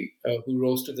Sufi who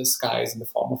rose to the skies in the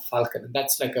form of falcon. And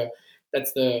that's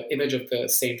the image of the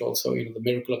saint also, the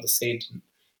miracle of the saint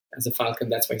as a falcon.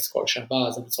 That's why he's called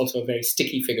Shahbaz, and it's also a very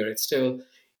sticky figure. It's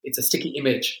a sticky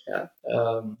image,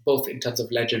 both in terms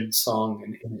of legend, song,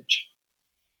 and image.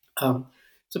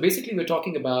 So basically, we're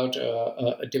talking about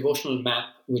a devotional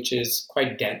map which is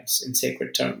quite dense in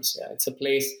sacred terms. Yeah? It's a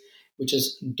place which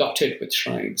is dotted with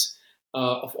shrines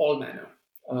of all manner,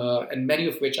 and many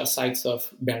of which are sites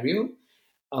of burial.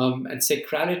 And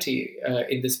sacrality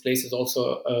in this place is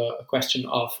also a question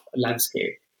of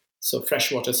landscape. So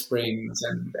freshwater springs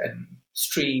and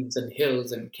streams and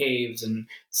hills and caves and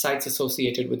sites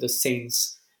associated with the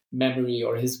saint's memory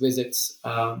or his visits,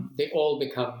 they all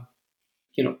become,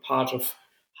 part of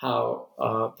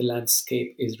how the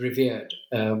landscape is revered,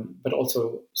 but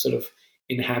also sort of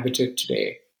inhabited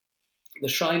today. The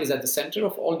shrine is at the center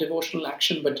of all devotional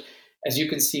action, but as you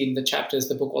can see in the chapters,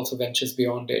 the book also ventures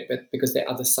beyond it, because there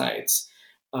are other sites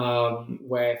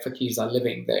where fakirs are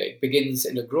living. It begins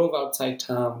in a grove outside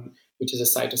town, which is a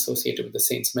site associated with the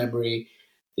saint's memory.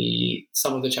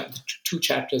 Some of the two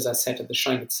chapters are set at the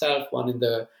shrine itself. One in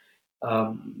the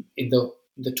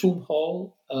tomb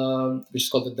hall, which is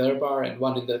called the Darbar, and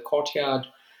one in the courtyard.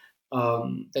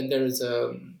 Then there is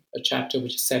a chapter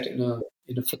which is set in a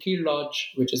fakir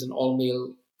lodge, which is an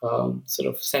all-male sort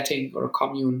of setting or a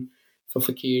commune for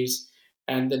fakirs.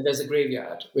 And then there's a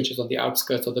graveyard, which is on the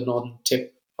outskirts of the northern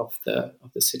tip of the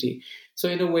city. So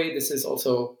in a way, this is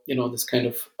also, this kind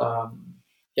of,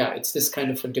 it's this kind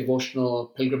of a devotional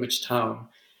pilgrimage town.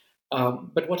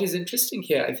 But what is interesting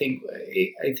here, I think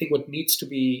what needs to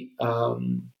be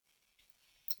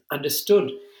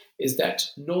understood is that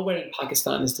nowhere in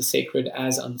Pakistan is the sacred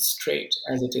as unstraight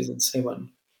as it is in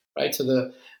Sevan, right?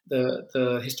 So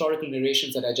the historical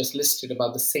narrations that I just listed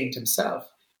about the saint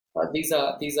himself, these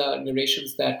are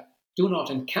narrations that do not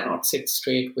and cannot sit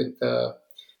straight with the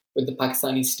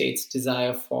Pakistani state's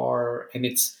desire for and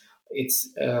its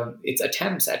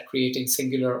attempts at creating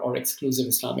singular or exclusive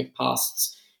Islamic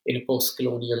pasts in a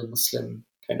post-colonial Muslim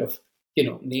kind of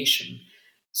nation.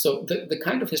 So the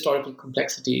kind of historical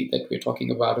complexity that we're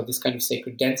talking about, or this kind of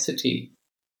sacred density,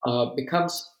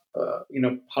 becomes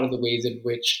part of the ways in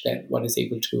which then one is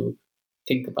able to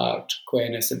think about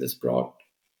queerness in this broad,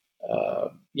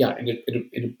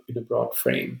 in a broad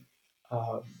frame.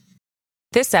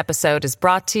 This episode is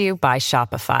brought to you by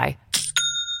Shopify.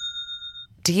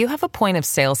 Do you have a point of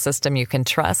sale system you can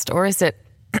trust, or is it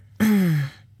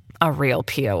a real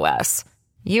POS?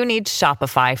 You need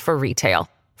Shopify for retail.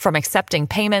 From accepting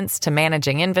payments to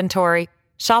managing inventory,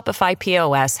 Shopify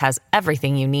POS has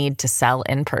everything you need to sell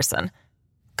in person.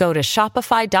 Go to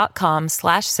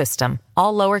shopify.com/system,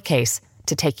 all lowercase,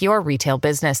 to take your retail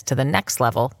business to the next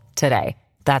level today.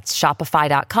 That's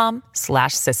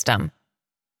shopify.com/system.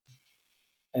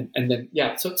 And then,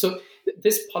 so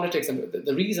this politics, and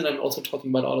the reason I'm also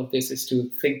talking about all of this is to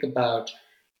think about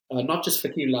not just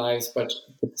fakir lives, but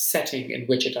the setting in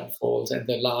which it unfolds and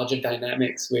the larger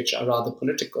dynamics, which are rather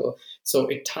political. So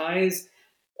it ties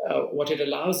what it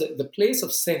allows, the place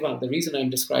of Sevan. The reason I'm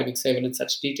describing Sevan in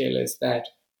such detail is that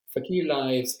fakir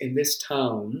lives in this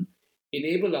town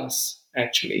enable us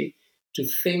actually to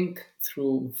think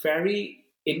through very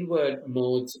inward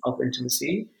modes of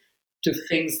intimacy to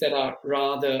things that are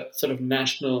rather sort of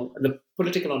national, the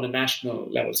political on a national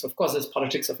level. So of course, there's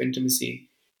politics of intimacy.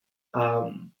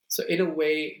 So in a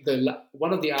way,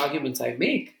 one of the arguments I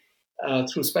make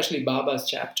through especially Baba's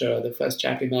chapter, the first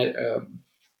chapter,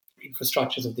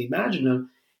 Infrastructures of the Imaginer,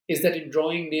 is that in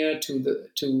drawing near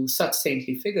to such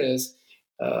saintly figures,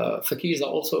 fakirs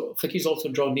also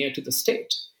draw near to the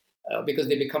state because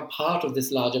they become part of this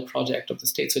larger project of the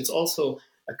state. So it's also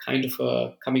a kind of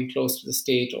a coming close to the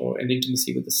state or an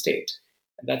intimacy with the state,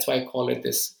 and that's why I call it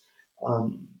this,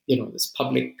 this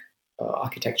public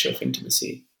architecture of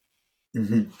intimacy.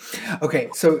 Mm-hmm. Okay,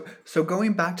 so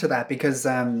going back to that, because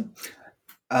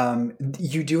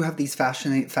you do have these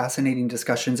fascinating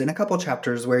discussions in a couple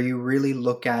chapters where you really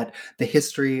look at the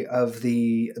history of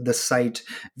the site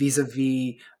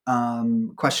vis-a-vis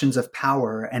questions of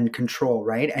power and control,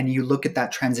 right? And you look at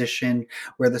that transition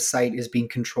where the site is being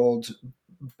controlled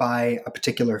by a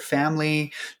particular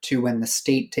family to when the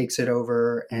state takes it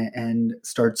over and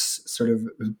starts sort of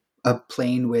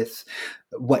playing with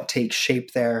what takes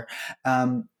shape there.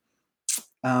 And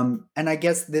I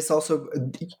guess this also,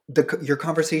 your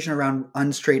conversation around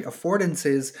unstraight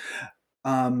affordances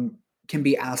can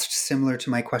be asked similar to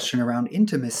my question around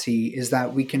intimacy, is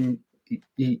that we can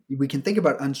think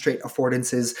about unstraight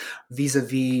affordances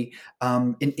vis-a-vis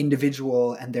an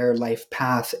individual and their life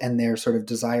path and their sort of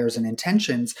desires and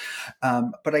intentions.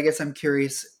 But I guess I'm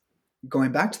curious,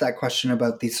 going back to that question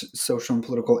about these social and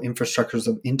political infrastructures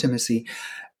of intimacy,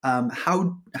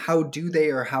 how do they,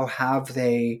 or how have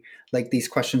they, like these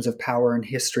questions of power and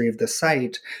history of the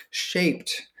site,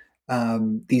 shaped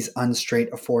these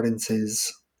unstraight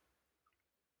affordances?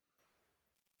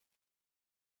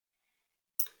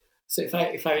 So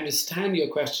if I understand your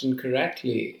question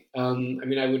correctly, I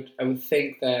mean, I would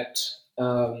think that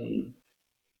um,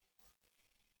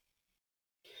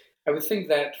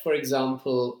 for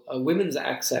example, women's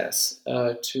access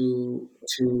to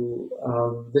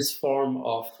this form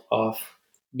of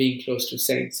being close to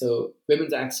saints, so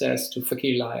women's access to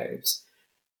fakir lives.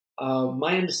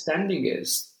 My understanding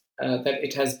is that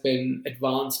it has been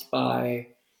advanced by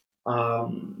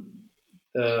um,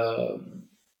 the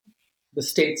the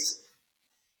state's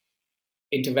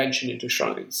intervention into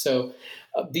shrines. So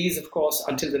these, of course,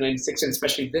 until the 1960s,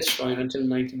 especially this shrine until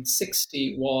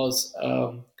 1960, was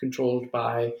controlled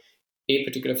by a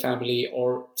particular family,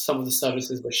 or some of the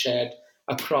services were shared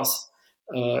across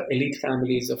elite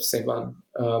families of Sevan.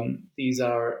 These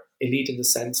are elite in the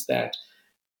sense that,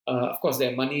 of course,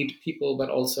 they're moneyed people, but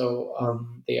also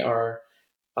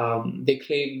they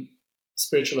claim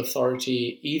spiritual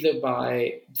authority either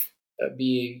by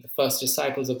being the first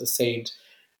disciples of the saint,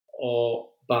 or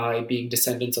by being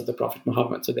descendants of the Prophet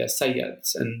Muhammad. So they're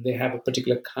Sayyids, and they have a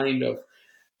particular kind of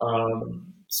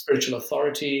spiritual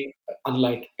authority,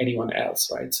 unlike anyone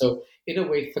else, right? So in a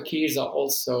way, fakirs are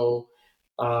also,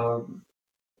 um,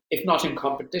 if not in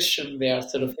competition, they are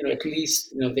sort of, at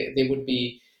least, they would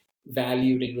be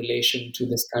valued in relation to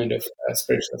this kind of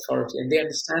spiritual authority, and they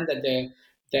understand that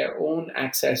their own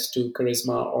access to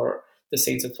charisma or the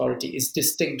saint's authority is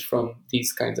distinct from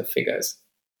these kinds of figures.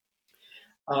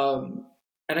 Um,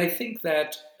 and I think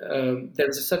that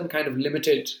there's a certain kind of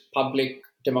limited public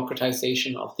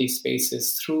democratization of these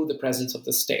spaces through the presence of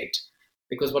the state.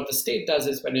 Because what the state does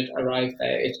is, when it arrives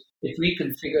there, it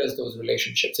reconfigures those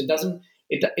relationships. It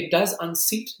does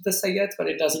unseat the Sayyids, but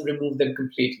it doesn't remove them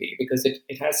completely, because it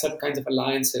has certain kinds of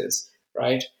alliances,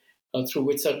 right, through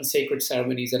which certain sacred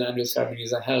ceremonies and annual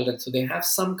ceremonies are held. And so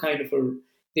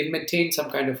they've maintained some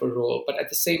kind of a role, but at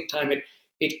the same time,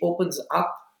 it opens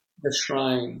up the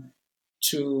shrine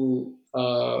to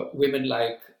women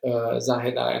like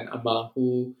Zahida and Amma,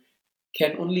 who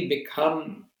can only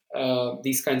become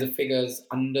these kinds of figures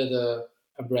under the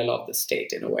umbrella of the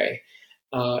state, in a way.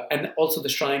 And also, the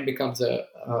shrine becomes a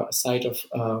site of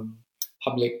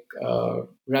public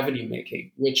revenue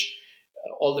making, which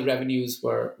all the revenues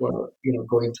were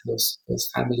going to those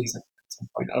families at some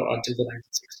point, or until the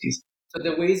 1960s. So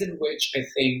the ways in which I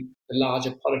think the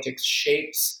larger politics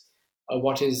shapes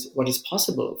what is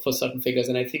possible for certain figures,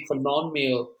 and I think for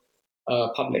non-male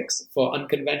publics, for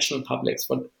unconventional publics,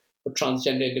 for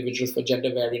transgender individuals, for gender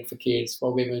variant fakirs,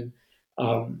 for women,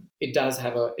 it does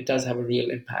have a real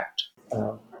impact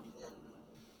on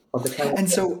the kind of And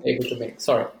sense so, they're able to make.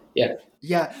 Sorry, yeah.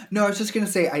 yeah, no, I was just going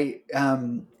to say,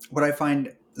 what I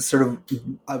find sort of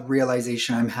a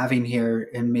realization I'm having here,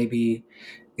 and maybe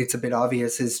it's a bit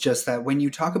obvious, is just that when you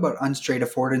talk about unstraight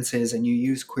affordances and you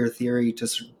use queer theory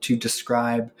to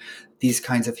describe these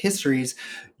kinds of histories,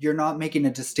 you're not making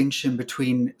a distinction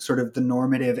between sort of the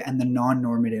normative and the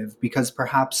non-normative, because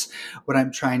perhaps what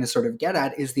I'm trying to sort of get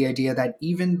at is the idea that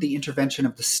even the intervention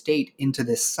of the state into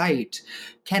this site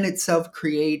can itself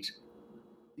create,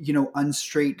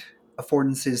 unstraight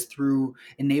affordances through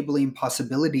enabling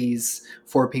possibilities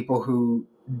for people who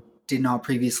did not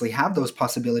previously have those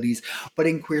possibilities. But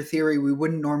in queer theory, we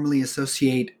wouldn't normally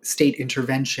associate state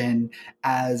intervention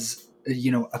as,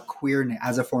 a queerness,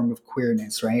 as a form of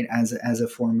queerness, right? As a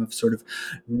form of sort of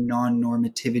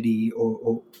non-normativity,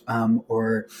 or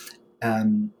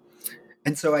and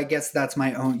so I guess that's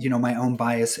my own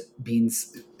bias being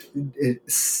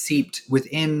seeped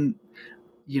within,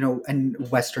 and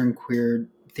Western queer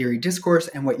theory discourse,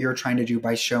 and what you're trying to do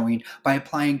by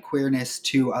applying queerness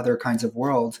to other kinds of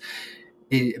worlds.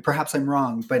 Perhaps I'm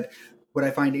wrong, but what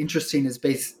I find interesting is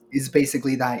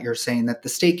basically that you're saying that the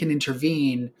state can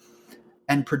intervene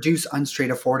and produce unstraight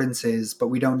affordances, but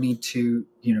we don't need to,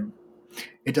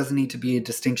 it doesn't need to be a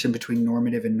distinction between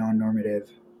normative and non-normative.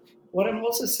 What I'm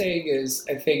also saying is,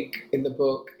 I think in the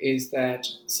book, is that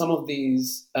some of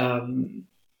these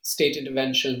state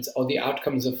interventions, or the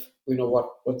outcomes of what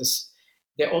this,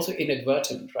 they're also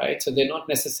inadvertent, right? So they're not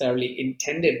necessarily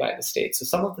intended by the state. So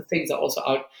some of the things are also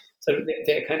out. So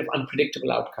they're kind of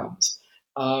unpredictable outcomes.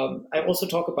 I also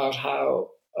talk about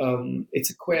how it's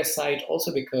a queer site,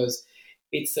 also because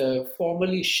it's a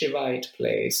formerly Shivite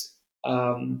place,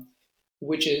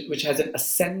 which has an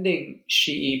ascending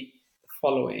Shi'i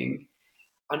following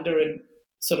under an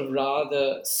sort of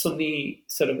rather Sunni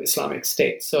sort of Islamic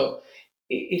state. So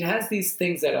it has these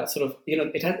things that are sort of,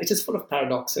 it is full of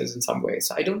paradoxes in some ways.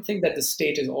 So I don't think that the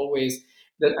state is always,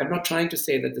 that I'm not trying to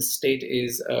say that the state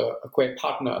is a queer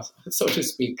partner, so to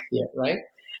speak, here, right?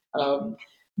 Um,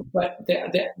 but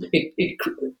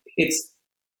it's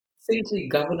simply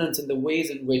governance in the ways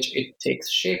in which it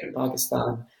takes shape in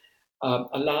Pakistan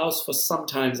allows for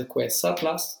sometimes a queer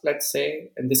surplus, let's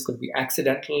say, and this could be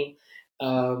accidental.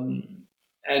 Um,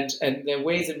 and there are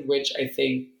ways in which I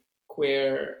think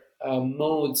queer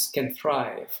modes can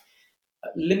thrive,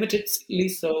 limitedly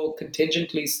so,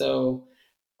 contingently so,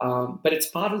 but it's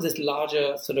part of this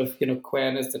larger sort of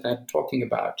queerness that I'm talking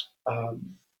about,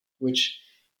 which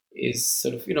is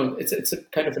sort of it's a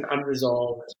kind of an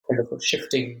unresolved kind of a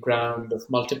shifting ground of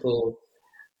multiple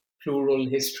plural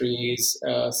histories,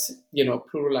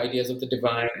 plural ideas of the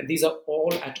divine, and these are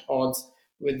all at odds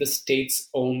with the state's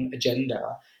own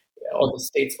agenda or the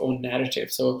state's own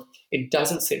narrative. So it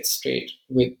doesn't sit straight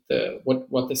with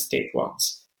what the state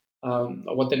wants,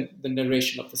 or what the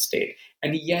narration of the state,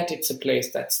 and yet it's a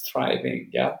place that's thriving.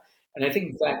 Yeah, and I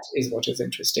think that is what is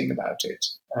interesting about it,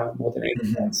 more than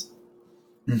anything else.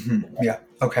 Mm-hmm. Yeah.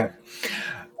 Okay.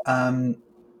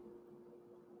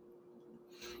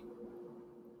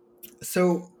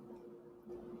 So,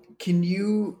 can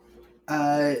you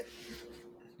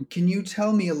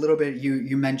tell me a little bit?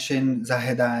 You mentioned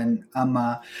Zahida and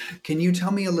Amma. Can you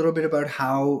tell me a little bit about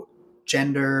how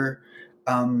gender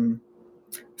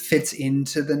fits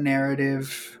into the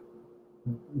narrative,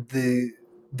 the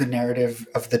narrative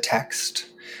of the text,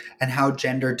 and how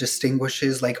gender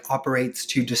distinguishes, like operates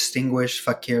to distinguish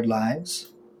fakir lives?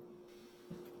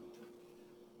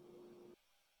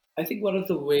 I think one of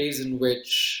the ways in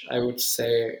which I would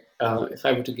say, if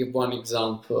I were to give one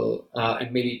example,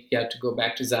 and maybe to go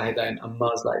back to Zahida and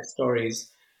Amma's life stories,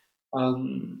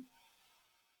 um,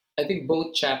 I think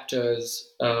both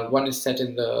chapters. One is set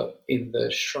in the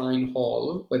shrine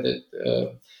hall,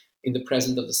 in the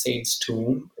presence of the saint's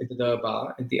tomb in the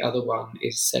Darbar, and the other one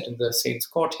is set in the saint's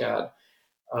courtyard,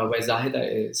 where Zahida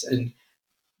is, and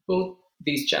both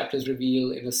these chapters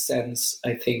reveal, in a sense,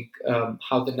 I think,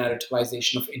 how the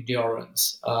narrativization of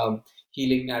endurance,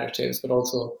 healing narratives, but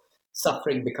also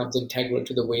suffering becomes integral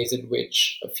to the ways in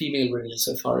which a female religious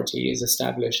authority is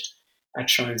established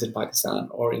at shrines in Pakistan,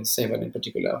 or in Sevan in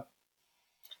particular.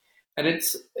 And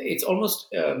it's almost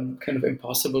kind of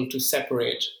impossible to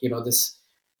separate,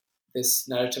 this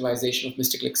narrativization of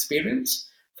mystical experience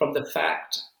from the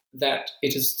fact that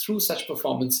it is through such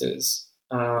performances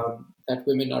that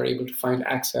women are able to find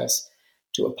access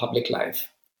to a public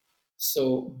life.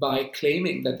 So, by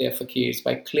claiming that they're fakirs,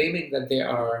 by claiming that they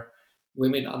are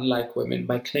women unlike women,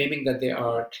 by claiming that they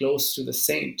are close to the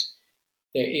saint,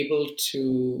 they're able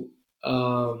to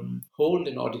hold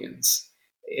an audience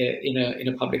in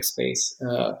a public space.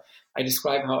 I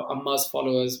describe how Amma's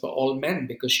followers were all men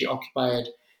because she occupied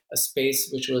a space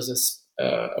which was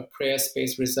a prayer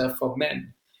space reserved for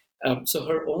men. So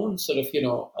her own sort of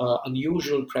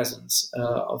unusual presence,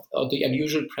 or the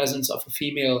unusual presence of a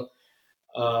female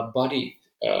body,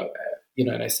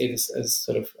 and I say this as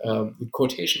sort of in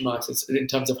quotation marks, it's in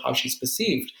terms of how she's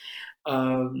perceived,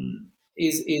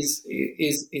 is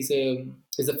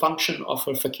a function of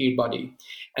her fakir body,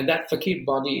 and that fakir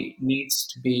body needs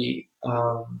to be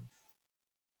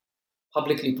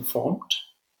publicly performed,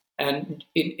 and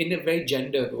in a very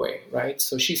gendered way, right?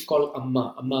 So she's called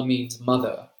Amma. Amma means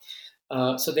mother.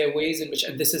 So there are ways in which,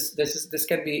 and this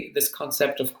can be this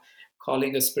concept of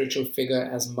calling a spiritual figure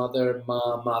as mother,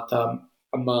 ma, mata,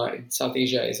 Amma in South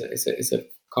Asia is a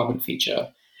common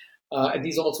feature. And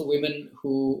these are also women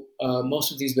who,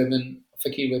 most of these women,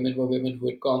 fakir women, were women who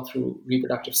had gone through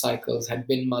reproductive cycles, had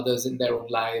been mothers in their own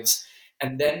lives,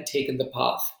 and then taken the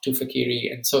path to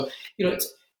fakiri. And so,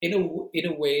 it's in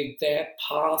a way their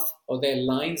path or their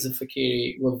lines of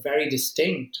fakiri were very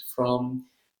distinct from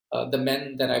the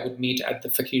men that I would meet at the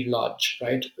fakir lodge.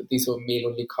 Right, these were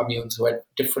male-only communes who had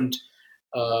different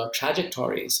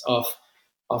trajectories of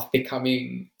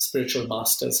becoming spiritual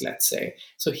masters, let's say.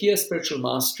 So here, spiritual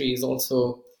mastery is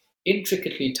also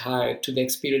intricately tied to the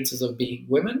experiences of being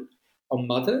women or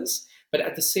mothers, but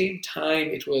at the same time,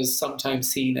 it was sometimes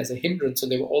seen as a hindrance. So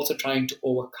they were also trying to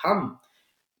overcome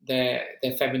their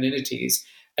femininities.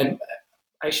 And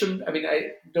I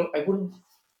wouldn't,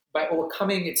 by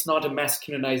overcoming, it's not a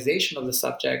masculinization of the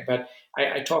subject, but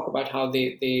I talk about how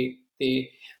they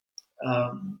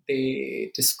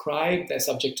describe their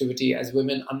subjectivity as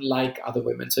women unlike other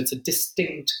women. So it's a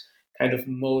distinct kind of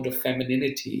mode of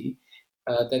femininity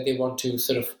that they want to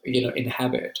sort of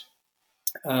inhabit.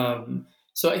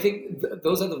 So I think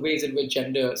those are the ways in which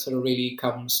gender sort of really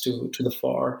comes to the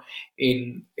fore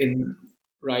in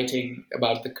writing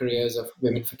about the careers of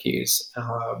women fakirs,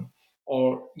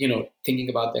 or thinking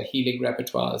about their healing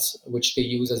repertoires, which they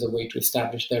use as a way to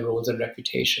establish their roles and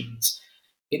reputations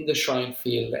in the shrine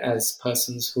field as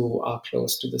persons who are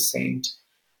close to the saint.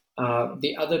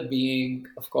 The other being,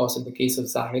 of course, in the case of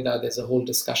Zahida, there's a whole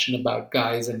discussion about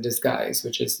guise and disguise,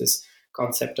 which is this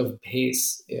concept of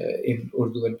bhais in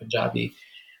Urdu and Punjabi,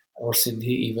 or Sindhi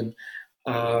even.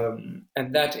 And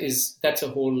that's a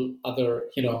whole other,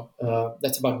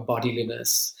 that's about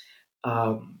bodiliness.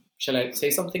 Shall I say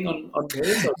something on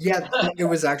those? Yeah, it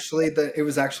was actually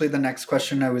the next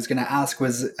question I was going to ask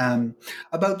was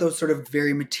about those sort of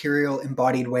very material,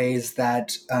 embodied ways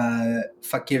that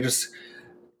fakirs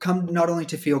come not only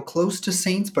to feel close to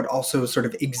saints, but also sort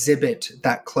of exhibit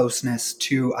that closeness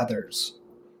to others.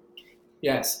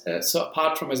 Yes. So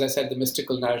apart from, as I said, the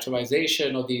mystical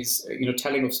narrativization or these,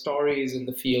 telling of stories in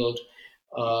the field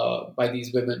by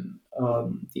these women,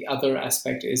 the other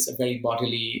aspect is a very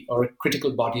bodily or a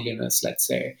critical bodiliness, let's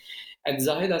say. And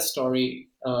Zahida's story,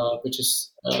 which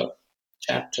is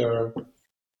chapter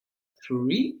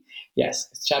 3, yes,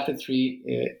 it's chapter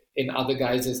 3, in Other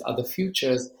Guises, Other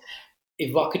Futures,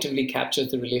 evocatively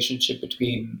captures the relationship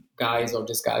between guise or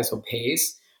disguise or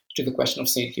bhais to the question of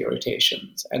saintly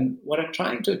irritations. And what I'm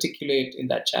trying to articulate in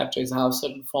that chapter is how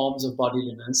certain forms of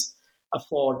bodiliness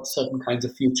afford certain kinds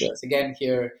of futures. Again,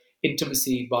 here,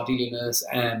 intimacy, bodiliness,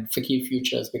 and fakir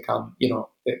futures become,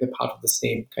 they're part of the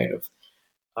same kind of,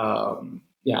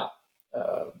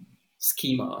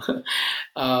 schema.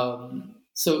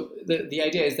 So the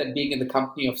idea is that being in the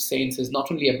company of saints is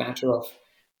not only a matter of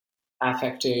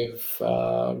affective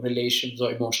relations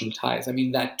or emotional ties. I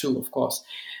mean, that too, of course.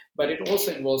 But it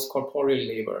also involves corporeal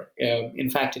labor. In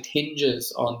fact, it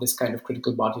hinges on this kind of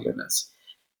critical bodiliness.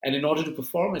 And in order to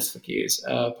perform as fakirs,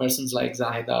 persons like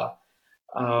Zahida,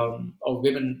 or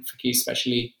women fakirs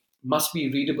especially, must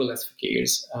be readable as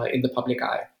fakirs in the public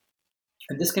eye.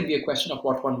 And this can be a question of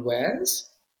what one wears,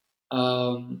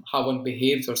 how one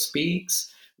behaves or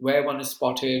speaks, where one is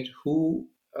spotted, who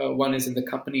one is in the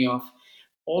company of.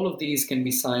 All of these can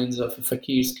be signs of a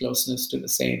fakir's closeness to the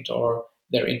saint or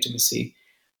their intimacy,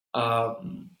 or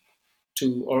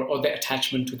their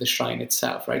attachment to the shrine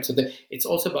itself, right? So it's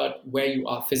also about where you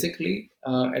are physically,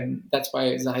 and that's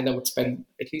why Zahida would spend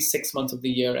at least 6 months of the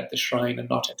year at the shrine and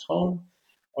not at home,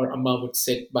 or Amma would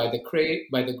sit by the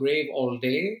grave all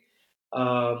day,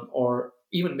 or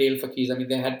even male fakirs. I mean,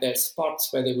 they had their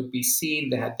spots where they would be seen.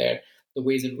 They had the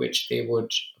ways in which they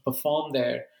would perform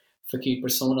their fakir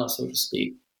persona, so to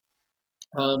speak.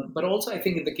 But also, I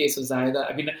think in the case of Zahida,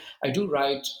 I mean, I do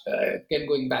write, again,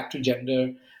 going back to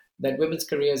gender, that women's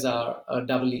careers are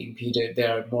doubly impeded.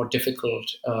 They're more difficult.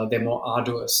 They're more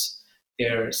arduous.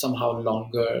 They're somehow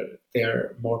longer.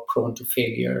 They're more prone to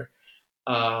failure.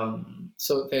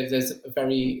 So there's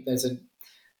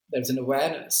an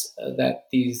awareness that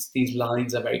these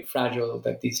lines are very fragile,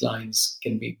 that these lines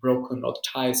can be broken or the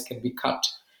ties can be cut.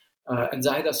 And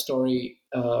Zahida's story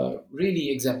really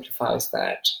exemplifies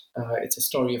that. It's a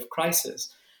story of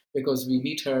crisis because we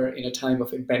meet her in a time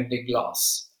of impending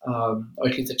loss, or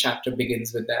at least the chapter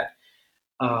begins with that,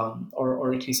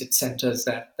 or at least it centers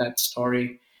that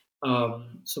story.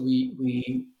 So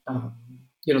we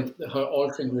her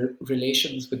altering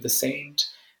relations with the saint.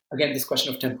 Again, this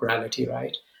question of temporality,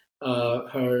 right?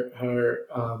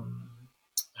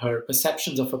 Her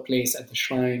perceptions of her place at the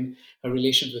shrine, her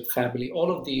relations with family,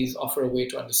 all of these offer a way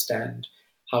to understand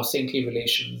how saintly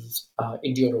relations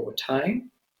endure over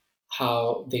time,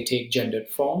 how they take gendered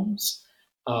forms,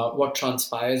 what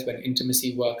transpires when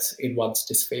intimacy works in one's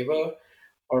disfavor,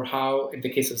 or how, in the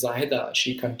case of Zahida,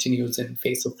 she continues in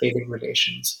face of failing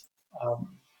relations.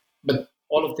 But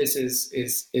all of this is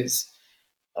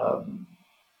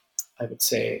I would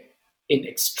say,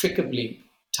 inextricably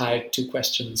tied to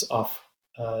questions of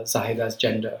Zahida's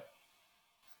gender.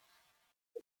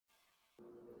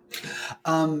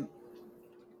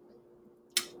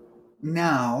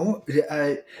 Now,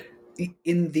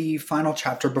 in the final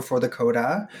chapter before the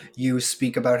coda, you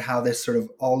speak about how this sort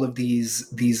of all of these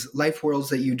life worlds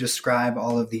that you describe,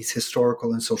 all of these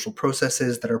historical and social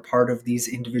processes that are part of these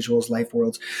individuals' life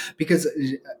worlds. Because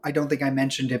I don't think I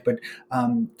mentioned it, but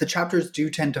the chapters do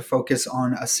tend to focus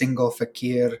on a single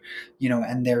fakir,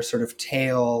 and their sort of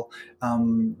tale.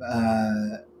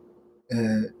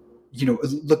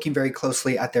 Looking very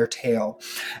closely at their tale,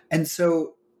 and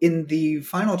so. In the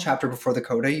final chapter before the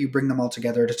coda, you bring them all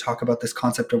together to talk about this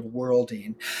concept of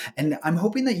worlding. And I'm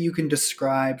hoping that you can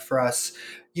describe for us,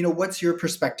 what's your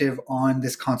perspective on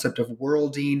this concept of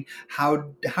worlding? How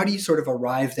do you sort of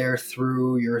arrive there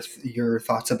through your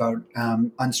thoughts about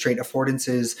unstraight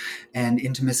affordances and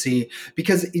intimacy?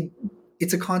 Because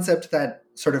it's a concept that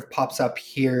sort of pops up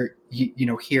here,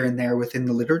 here and there within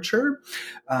the literature.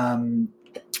 And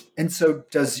so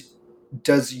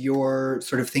does your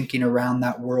sort of thinking around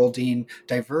that worlding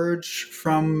diverge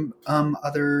from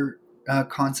other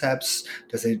concepts?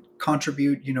 Does it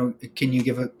contribute? Can you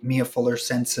give me a fuller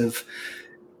sense of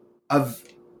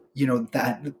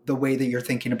that the way that you're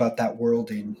thinking about that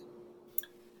worlding?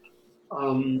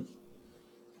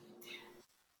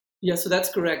 Yeah, so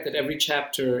that's correct. That every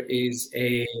chapter is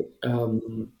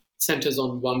centers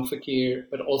on one fakir,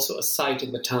 but also a site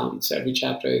in the town. So every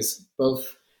chapter is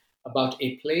both about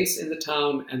a place in the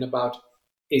town and about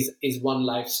is one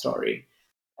life story.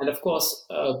 And of course,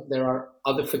 there are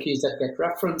other fakirs that get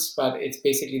referenced, but it's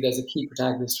basically there's a key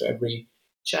protagonist to every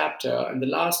chapter. And the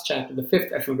last chapter, the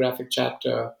fifth ethnographic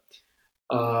chapter,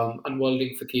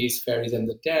 Unworlding Fakirs, Fairies and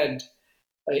the Dead,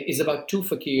 is about two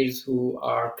fakirs who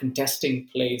are contesting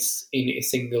place in a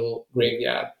single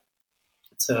graveyard.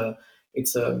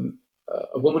 It's a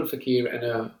woman fakir and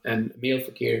a male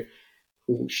fakir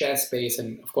who share space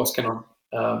and of course cannot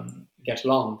get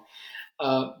along.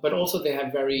 But also they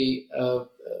have very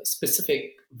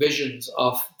specific visions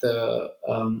of the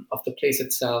place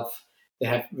itself. They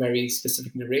have very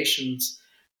specific narrations,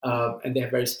 and they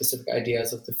have very specific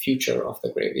ideas of the future of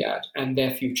the graveyard and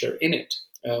their future in it,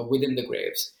 within the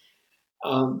graves.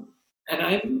 And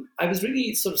I was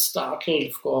really sort of startled,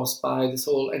 of course, by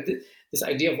this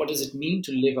idea of what does it mean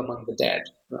to live among the dead,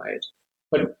 right?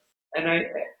 And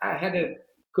I had a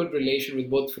good relation with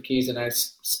both fakirs, and I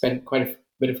spent quite a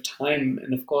bit of time.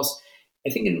 And of course, I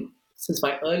think since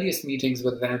my earliest meetings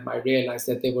with them, I realized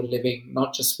that they were living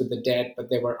not just with the dead, but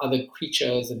there were other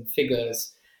creatures and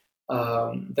figures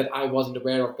that I wasn't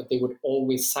aware of, but they would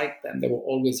always cite them. They were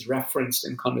always referenced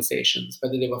in conversations,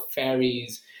 whether they were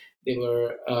fairies, they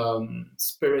were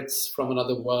spirits from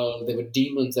another world, they were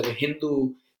demons, they were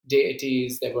Hindu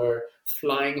deities, there were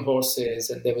flying horses,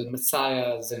 and there were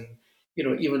messiahs, and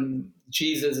even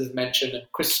Jesus is mentioned,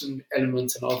 and Christian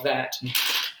elements and all that.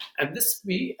 And this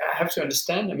we have to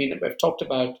understand. I mean, I've talked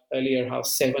about earlier how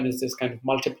Sevan is this kind of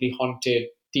multiply haunted,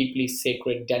 deeply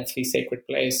sacred, densely sacred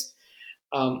place.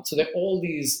 So there are all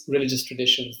these religious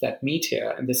traditions that meet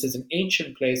here, and this is an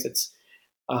ancient place. It's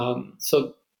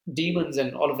so demons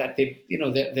and all of that.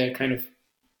 They're kind of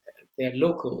they're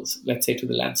locals, let's say, to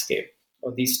the landscape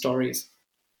or these stories.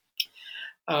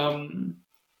 And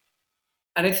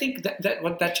I think that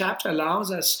what that chapter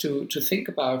allows us to think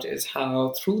about is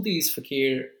how through these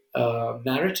fakir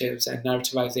narratives and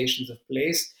narrativizations of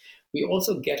place, we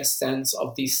also get a sense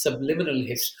of these subliminal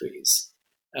histories.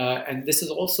 And this is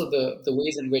also the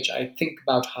ways in which I think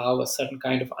about how a certain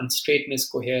kind of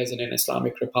unstraightness coheres in an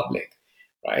Islamic republic,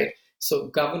 right? So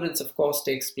governance, of course,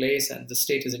 takes place, and the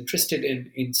state is interested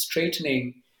in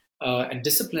straightening and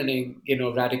disciplining,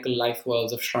 radical life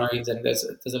worlds of shrines. And there's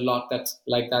a lot that's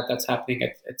like that's happening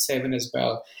at Sevan as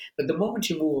well. But the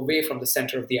moment you move away from the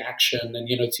center of the action, and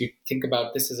you think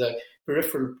about this as a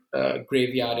peripheral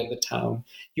graveyard in the town,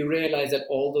 you realize that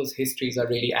all those histories are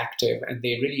really active, and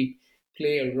they really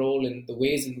play a role in the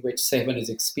ways in which Sevan is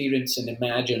experienced and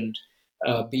imagined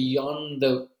beyond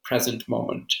the present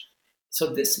moment.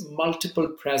 So this multiple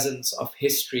presence of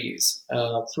histories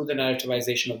through the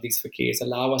narrativization of these fakirs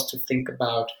allow us to think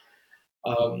about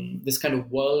this kind of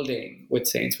worlding with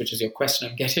saints, which is your question.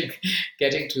 I'm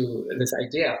getting to this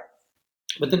idea.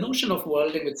 But the notion of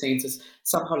worlding with saints is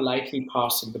somehow lightly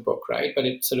parsed in the book, right? But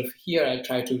it sort of here I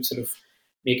try to sort of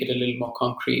make it a little more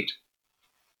concrete.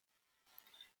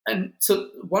 And so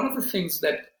one of the things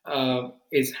that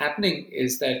is happening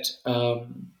is that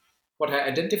what I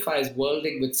identify as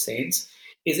worlding with saints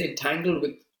is entangled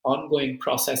with ongoing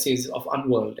processes of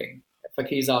unworlding.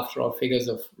 Fakirs, after all, figures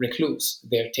of recluse.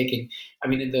 They're taking,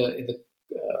 in the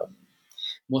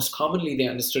most commonly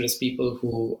they're understood as people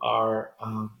who are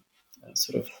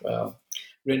are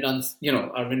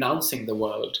renouncing the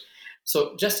world.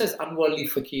 So just as unworldly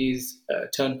fakirs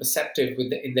turn perceptive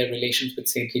in their relations with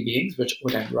saintly beings, which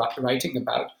what I'm writing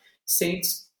about,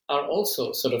 saints are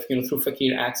also sort of, through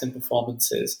fakir acts and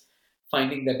performances,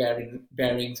 finding their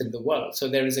bearings in the world. So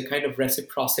there is a kind of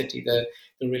reciprocity. The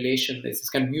relation is this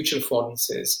kind of mutual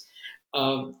affordances.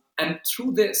 And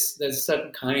through this, there's a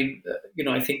certain kind,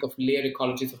 I think of layered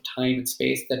ecologies of time and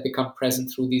space that become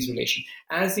present through these relations.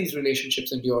 As these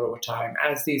relationships endure over time,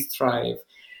 as these thrive,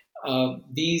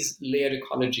 these layered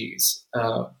ecologies,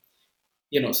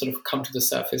 sort of come to the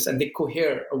surface, and they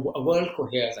cohere. A world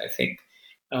coheres, I think.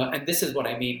 And this is what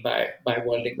I mean by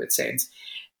worlding with saints.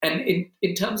 And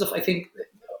in terms of, I think,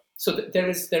 so there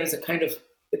is a kind of,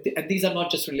 and these are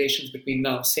not just relations between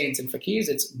now saints and fakirs.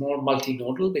 It's more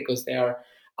multinodal because there are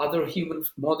other human,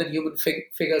 more than human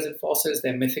figures and forces.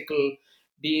 They're mythical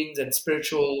beings and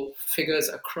spiritual figures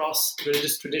across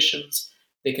religious traditions.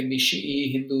 They can be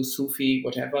Shi'i, Hindu, Sufi,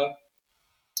 whatever.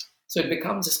 So it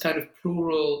becomes this kind of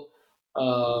plural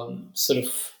sort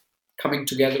of coming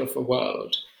together of a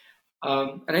world.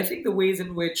 And I think the ways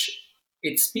in which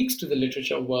it speaks to the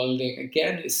literature of worlding,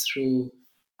 again, is through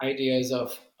ideas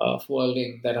of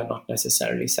worlding that are not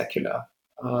necessarily secular.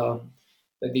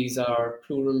 That these are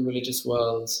plural religious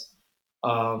worlds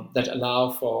that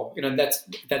allow for,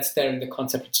 that's there in the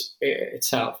concept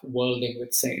itself, worlding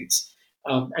with saints.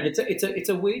 And it's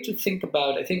a way to think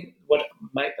about, I think, what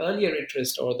my earlier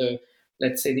interest, or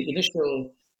let's say the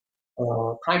initial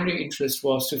primary interest,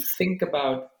 was to think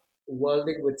about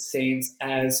worlding with saints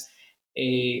as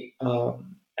a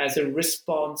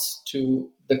response to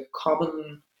the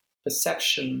common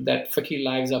perception that fakir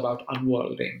lives are about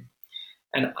unworlding.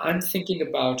 And I'm thinking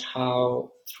about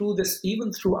how through this,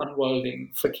 even through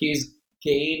unworlding, fakirs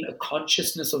gain a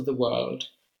consciousness of the world.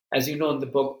 As you know in the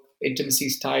book, intimacy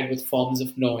is tied with forms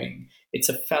of knowing. It's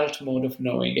a felt mode of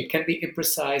knowing. It can be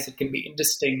imprecise, it can be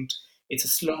indistinct. It's a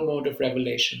slow mode of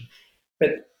revelation.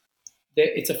 But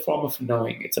it's a form of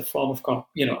knowing. It's a form of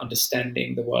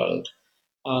understanding the world.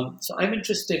 So I'm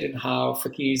interested in how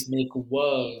fakirs make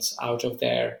worlds out of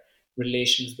their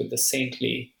relations with the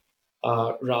saintly,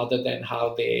 rather than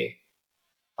how they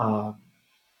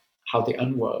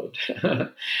unworld.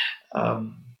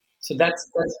 So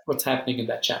that's what's happening in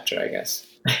that chapter, I guess.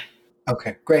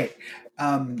 Okay, great.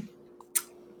 And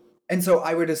so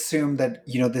I would assume that,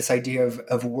 this idea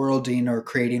of worlding or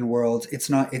creating worlds, it's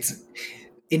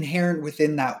inherent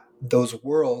within those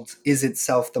worlds is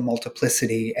itself the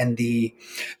multiplicity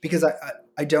because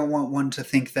I don't want one to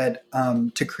think that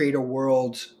to create a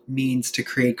world means to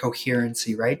create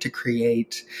coherency, right? To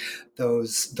create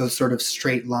those sort of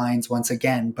straight lines once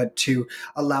again, but to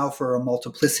allow for a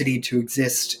multiplicity to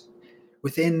exist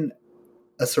within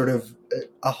a sort of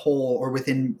a whole, or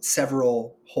within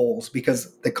several wholes,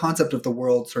 because the concept of the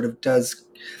world sort of does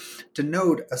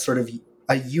denote a sort of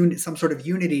some sort of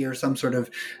unity, or some sort of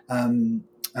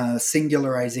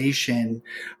singularization,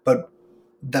 but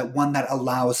that one that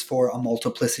allows for a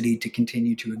multiplicity to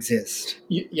continue to exist.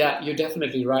 Yeah, you're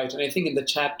definitely right. And I think in the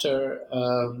chapter,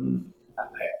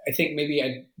 I think maybe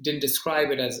I didn't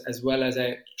describe it as well as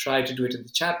I tried to do it in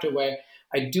the chapter, where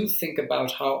I do think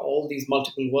about how all these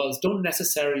multiple worlds don't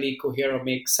necessarily cohere or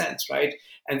make sense, right?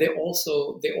 And they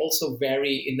also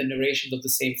vary in the narrations of the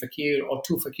same fakir, or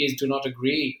two fakirs do not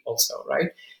agree also,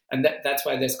 right? And that's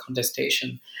why there's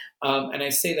contestation. And I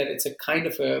say that it's a kind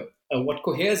of what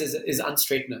coheres is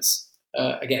unstraightness,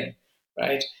 again,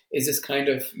 right? Is this kind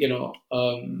of,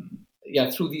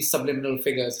 through these subliminal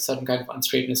figures, a certain kind of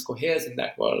unstraightness coheres in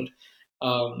that world.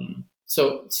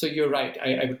 So you're right.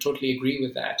 I would totally agree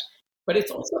with that. But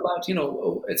it's also about,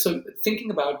 so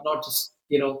thinking about not just,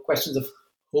 questions of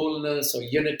wholeness or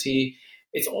unity.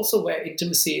 It's also where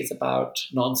intimacy is about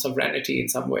non-sovereignty in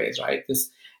some ways, right? This,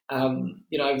 I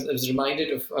was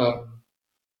reminded of,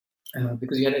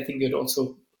 because I think you had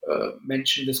also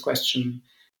mentioned this question,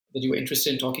 that you were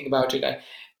interested in talking about it.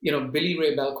 Billy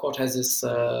Ray Belcourt has this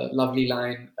lovely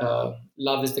line,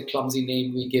 love is the clumsy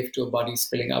name we give to a body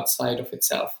spilling outside of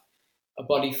itself, a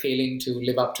body failing to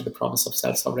live up to the promise of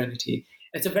self-sovereignty.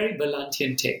 It's a very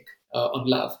Berlantian take on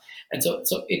love. And so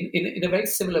in a very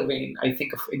similar vein, I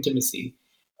think of intimacy,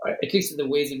 at least in the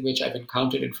ways in which I've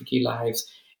encountered in fakir lives.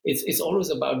 It's always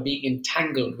about being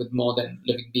entangled with more than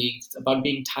living beings. It's about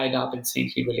being tied up in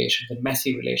saintly relations and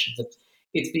messy relations.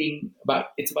 It's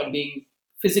about being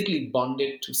physically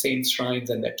bonded to saints' shrines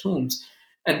and their tombs.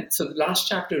 And so the last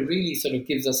chapter really sort of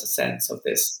gives us a sense of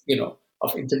this,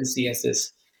 of intimacy as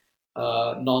this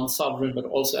non-sovereign, but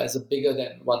also as a bigger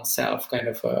than oneself kind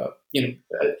of a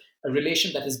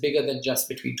relation that is bigger than just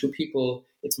between two people.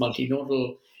 It's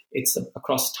multinodal. It's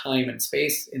across time and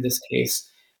space in this case,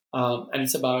 and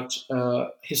it's about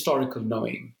historical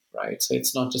knowing, right? So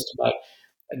it's not just about.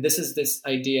 And this is this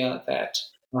idea that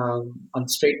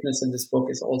unstraightness in this book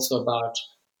is also about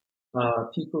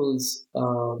people's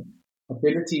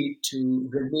ability to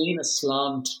remain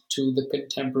aslant to the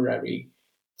contemporary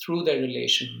through their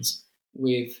relations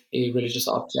with a religious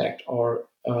object or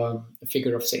a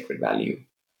figure of sacred value.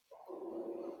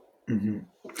 Mm-hmm.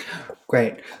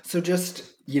 Great. So just,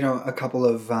 a couple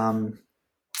of,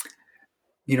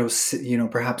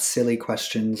 perhaps silly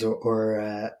questions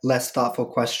or less thoughtful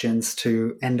questions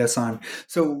to end us on.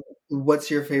 So what's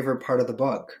your favorite part of the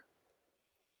book?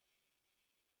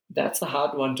 That's a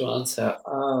hard one to answer.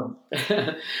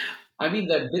 I mean,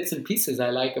 the bits and pieces I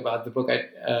like about the book.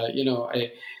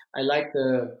 I like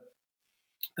the.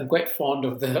 I'm quite fond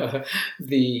of not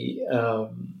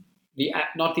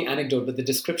the anecdote, but the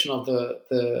description of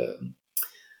the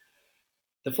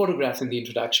photographs in the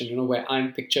introduction. Where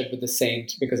I'm pictured with the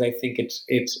saint, because I think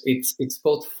it's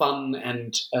both fun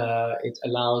and it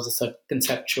allows a certain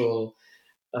conceptual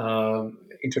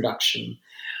introduction.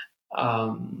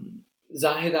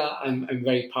 Zahida, I'm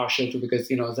very partial to, because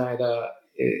Zahida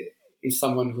is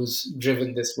someone who's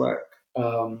driven this work.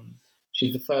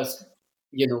 She's the first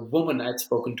woman I'd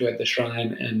spoken to at the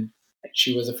shrine, and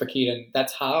she was a fakir, and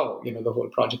that's how the whole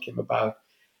project came about.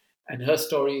 And her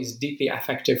story is deeply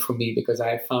affective for me, because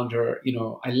I found her,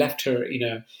 I left her in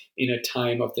a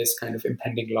time of this kind of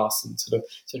impending loss, and so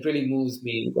it really moves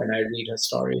me when I read her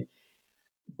story.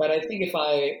 But I think, if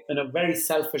I, on a very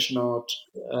selfish note,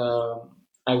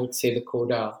 I would say the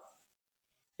Coda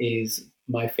is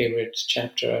my favorite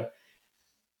chapter,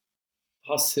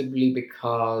 possibly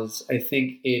because I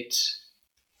think it.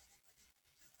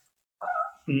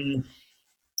 Mm,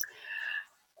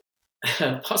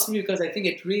 Possibly because I think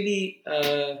it really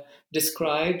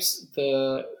describes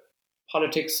the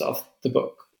politics of the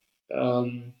book.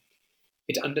 Um,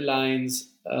 it underlines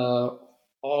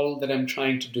all that I'm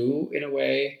trying to do, in a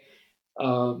way,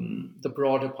 the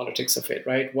broader politics of it,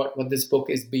 right? What this book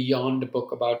is beyond a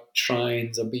book about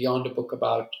shrines, or beyond a book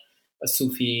about a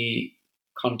Sufi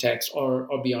context, or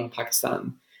beyond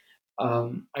Pakistan.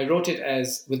 I wrote it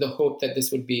as with the hope that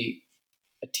this would be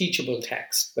a teachable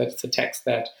text, that it's a text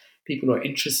that people who are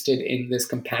interested in this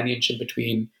companionship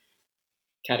between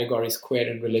categories queer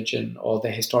and religion, or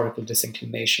their historical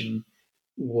disinclination,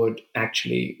 would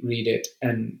actually read it.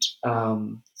 And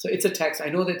so it's a text. I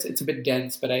know that it's a bit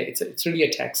dense, but it's really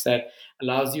a text that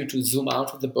allows you to zoom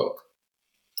out of the book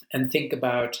and think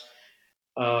about,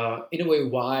 in a way,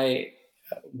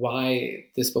 why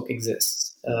this book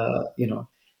exists.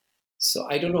 So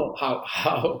I don't know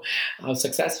how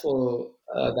successful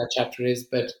that chapter is,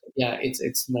 but yeah,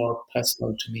 it's more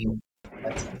personal to me in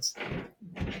that sense.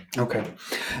 Okay.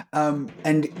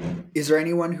 And is there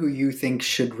anyone who you think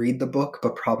should read the book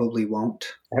but probably won't?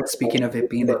 Speaking of it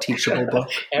being a teachable book.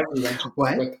 Everyone should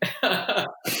read the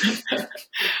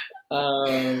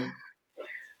book.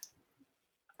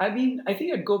 I mean, I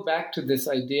think I'd go back to this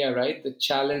idea, right? The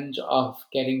challenge of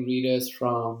getting readers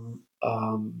from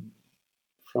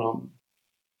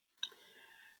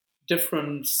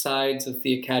different sides of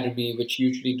the academy, which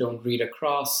usually don't read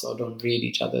across or don't read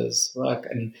each other's work.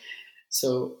 And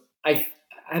so I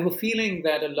have a feeling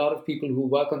that a lot of people who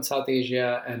work on South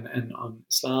Asia and on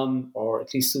Islam, or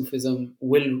at least Sufism,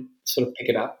 will sort of pick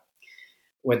it up.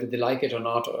 Whether they like it or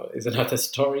not is another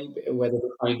story. Whether they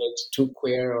find it too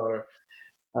queer, or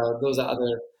those are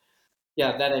other,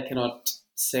 yeah, that I cannot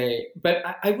say. But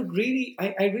I would really,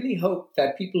 I really hope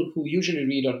that people who usually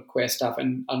read on queer stuff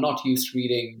and are not used to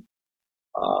reading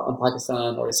on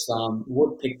Pakistan or Islam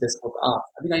would pick this book up.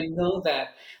 I mean, I know that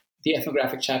the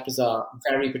ethnographic chapters are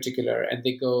very particular, and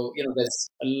they go, there's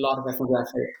a lot of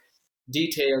ethnographic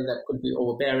detail that could be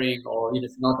overbearing, or if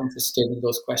you're not interested in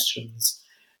those questions,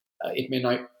 it may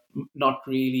not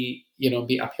really,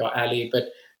 be up your alley.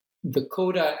 But the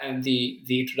coda and the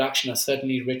introduction are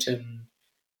certainly written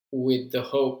with the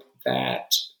hope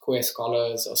that queer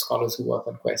scholars, or scholars who work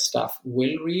on queer stuff,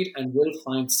 will read and will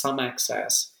find some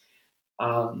access.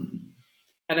 And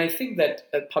I think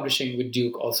that publishing with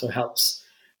Duke also helps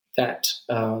that,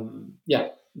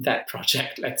 that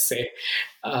project, let's say.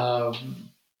 So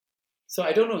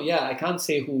I don't know. Yeah, I can't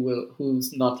say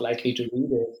who's not likely to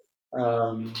read it.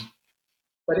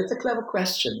 But it's a clever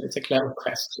question. It's a clever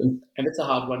question, and it's a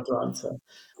hard one to answer.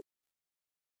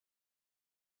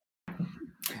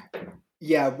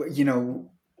 Yeah,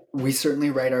 we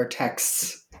certainly write our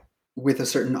texts with a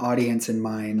certain audience in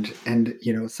mind, and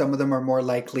some of them are more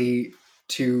likely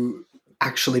to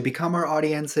actually become our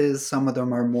audiences. Some of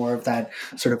them are more of that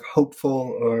sort of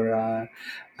hopeful, or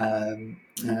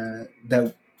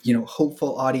the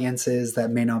hopeful audiences that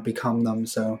may not become them.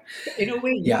 So in a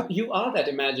way, yeah, you are that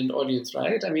imagined audience,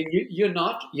 right? I mean, you're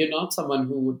not someone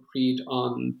who would read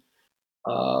on.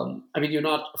 I mean, you're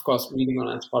not, of course, reading on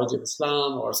Anthropology of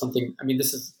Islam or something. I mean,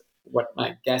 this is what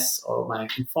my guess, or my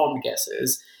informed guess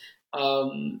is.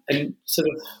 And sort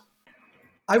of,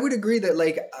 I would agree that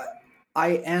I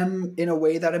am in a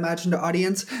way that imagined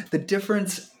audience. The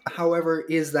difference, however,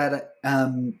 is that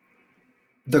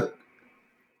the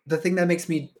thing that makes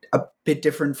me a bit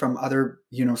different from other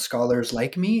scholars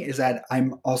like me is that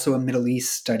I'm also a Middle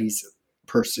East studies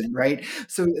person, right?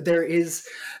 So there is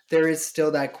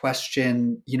still that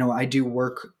question. I do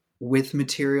work with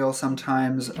material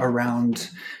sometimes around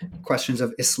questions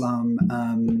of Islam,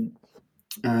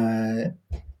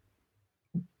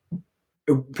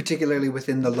 particularly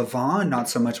within the Levant, not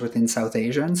so much within South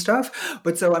Asia and stuff.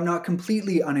 But so I'm not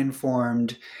completely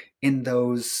uninformed in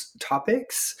those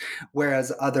topics,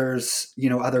 whereas others,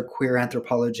 other queer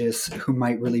anthropologists who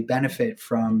might really benefit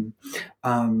from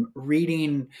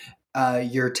reading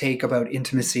your take about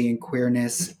intimacy and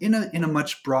queerness in a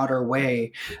much broader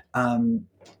way,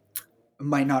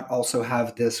 might not also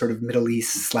have the sort of Middle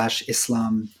East /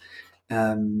 Islam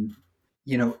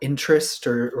interest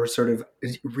or sort of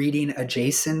reading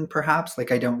adjacent, perhaps.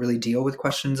 Like, I don't really deal with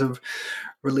questions of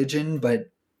religion, but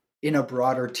in a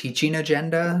broader teaching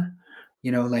agenda,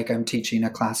 like I'm teaching a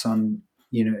class on,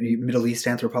 Middle East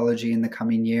anthropology in the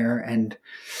coming year. And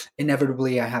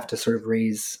inevitably I have to sort of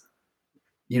raise,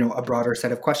 a broader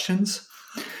set of questions.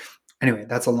 Anyway,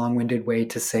 that's a long-winded way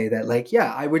to say that, like,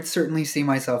 yeah, I would certainly see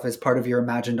myself as part of your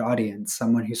imagined audience,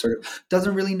 someone who sort of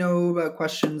doesn't really know about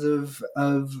questions of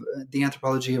the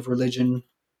anthropology of religion,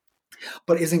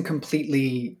 but isn't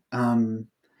completely far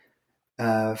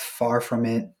from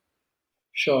it.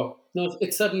 Sure. No,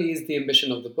 it certainly is the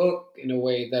ambition of the book, in a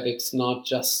way that it's not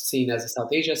just seen as a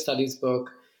South Asia studies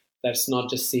book, that's not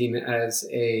just seen as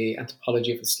a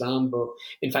anthropology of Islam book.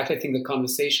 In fact, I think the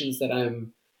conversations that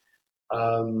I'm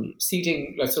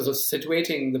sort of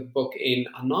situating the book in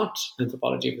are not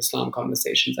anthropology of Islam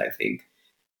conversations, I think.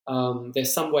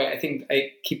 There's somewhere, I think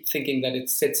I keep thinking that it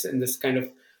sits in this kind of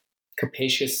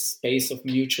capacious space of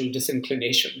mutual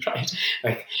disinclination, right?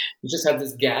 Like, you just have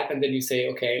this gap, and then you say,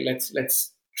 okay,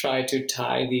 let's try to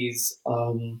tie these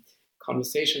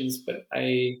conversations. But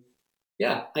I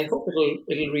hope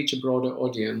it'll reach a broader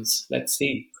audience. Let's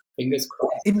see. Fingers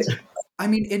crossed.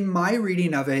 In my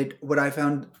reading of it, what I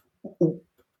found,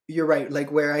 you're right,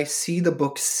 like where I see the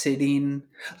book sitting,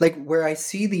 like where I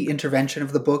see the intervention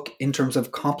of the book in terms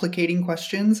of complicating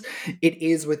questions, it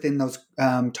is within those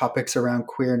topics around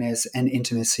queerness and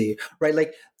intimacy, right?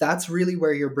 Like, that's really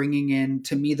where you're bringing in,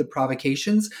 to me, the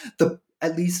provocations.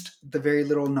 At least the very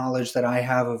little knowledge that I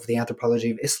have of the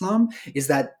anthropology of Islam is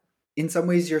that in some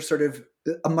ways you're sort of,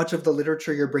 much of the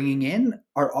literature you're bringing in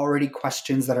are already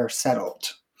questions that are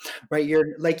settled, right?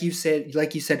 You're, like you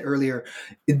said earlier,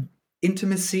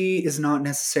 intimacy is not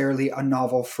necessarily a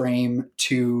novel frame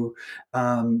to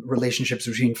relationships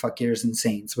between fakirs and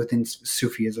saints within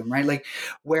Sufism, right? Like,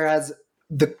 whereas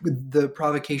the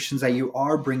provocations that you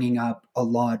are bringing up a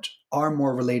lot are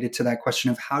more related to that question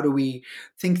of how do we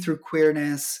think through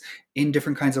queerness in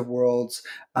different kinds of worlds.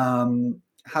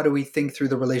 How do we think through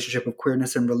the relationship of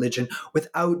queerness and religion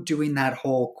without doing that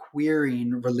whole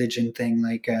queering religion thing?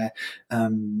 Like,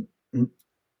 and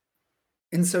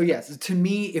so, yes, to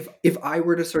me, if I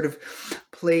were to sort of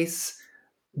place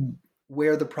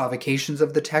where the provocations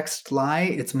of the text lie,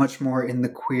 it's much more in the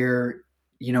queer,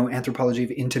 anthropology of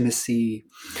intimacy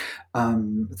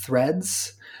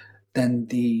threads than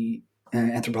the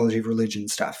anthropology of religion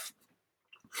stuff.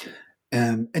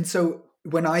 And so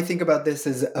when I think about this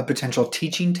as a potential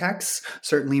teaching text,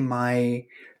 certainly my,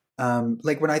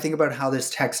 like when I think about how this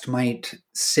text might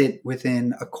sit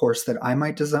within a course that I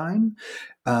might design,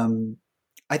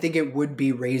 I think it would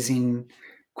be raising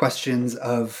questions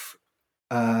of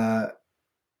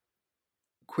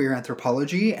queer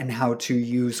anthropology and how to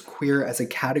use queer as a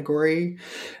category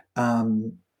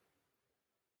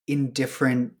in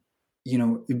different,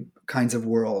 kinds of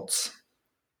worlds.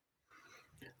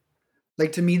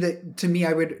 Like, to me,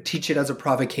 I would teach it as a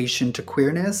provocation to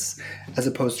queerness, as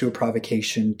opposed to a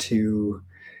provocation to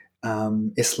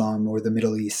Islam or the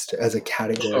Middle East as a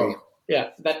category. Sure.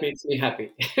 Yeah, that makes me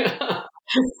happy.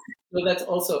 So that's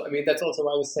also why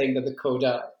I was saying that the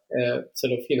Coda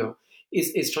sort of,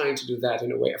 is trying to do that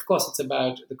in a way. Of course, it's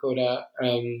about the Coda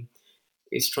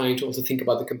is trying to also think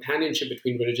about the companionship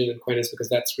between religion and queerness, because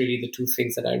that's really the two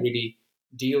things that I really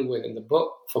deal with in the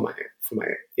book for my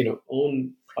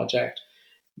own project.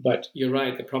 But you're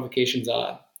right, the provocations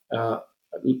are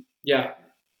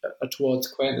towards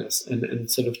queerness and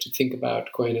sort of to think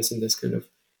about queerness in this kind of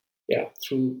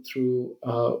through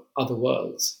other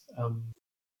worlds,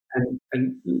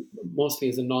 and mostly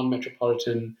as a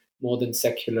non-metropolitan, more than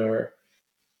secular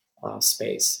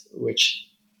space, which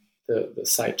the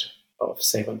site of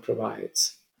Sevan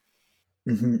provides.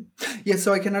 Mm-hmm. Yeah,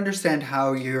 so I can understand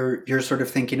how you're sort of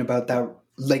thinking about that,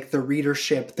 like the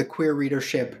readership, the queer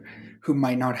readership, who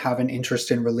might not have an interest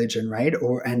in religion, right?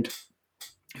 And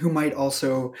who might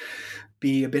also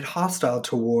be a bit hostile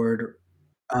toward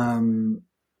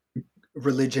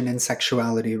religion and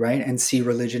sexuality, right? And see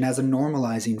religion as a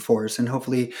normalizing force, and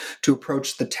hopefully to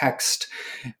approach the text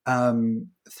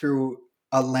through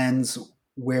a lens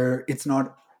where it's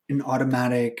not an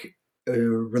automatic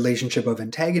relationship of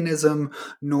antagonism,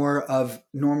 nor of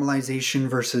normalization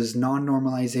versus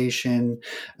non-normalization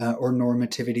or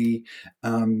normativity,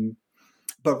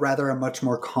 but rather a much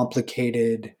more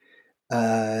complicated,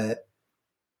 just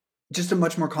a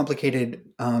much more complicated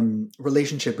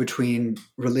relationship between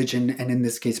religion and, in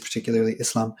this case, particularly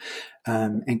Islam,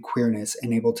 and queerness,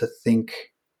 and able to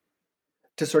think,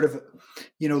 to sort of,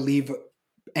 leave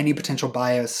any potential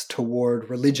bias toward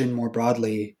religion more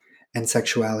broadly and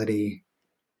sexuality,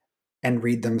 and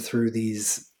read them through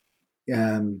these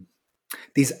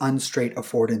unstraight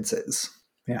affordances.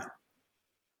 Yeah,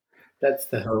 that's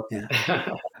the hope. Yeah,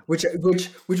 which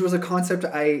was a concept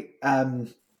I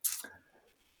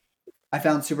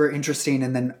found super interesting,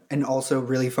 and also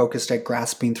really focused at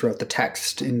grasping throughout the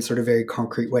text in sort of very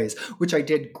concrete ways, which I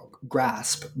did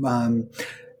grasp,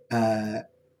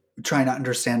 trying to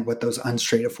understand what those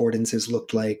unstraight affordances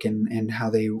looked like and how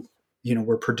they,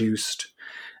 were produced.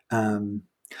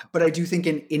 But I do think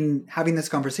in having this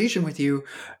conversation with you,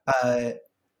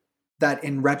 that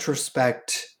in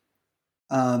retrospect,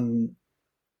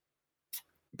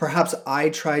 perhaps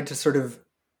I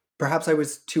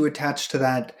was too attached to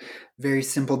that very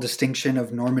simple distinction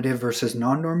of normative versus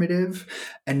non-normative,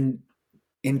 and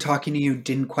in talking to you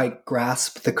didn't quite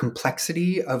grasp the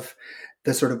complexity of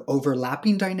the sort of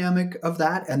overlapping dynamic of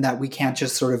that, and that we can't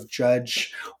just sort of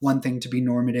judge one thing to be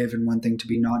normative and one thing to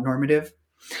be not normative.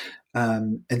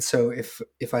 And so if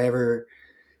I ever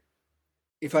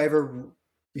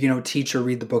teach or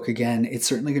read the book again, it's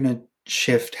certainly going to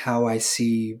shift how I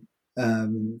see,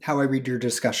 how I read your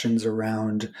discussions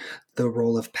around the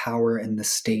role of power and the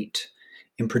state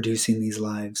in producing these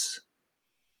lives.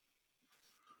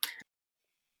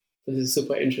 This is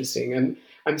super interesting, and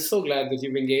I'm so glad that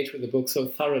you've engaged with the book so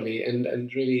thoroughly and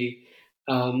really.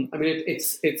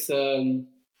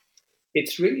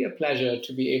 It's really a pleasure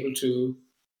to be able to,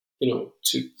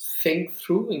 to think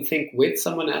through and think with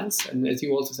someone else. And as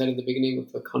you also said at the beginning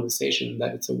of the conversation,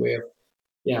 that it's a way of,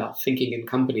 thinking in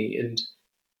company. And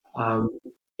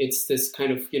it's this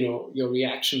kind of, your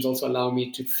reactions also allow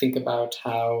me to think about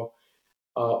how,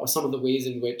 or some of the ways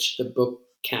in which the book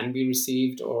can be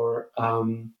received or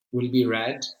will be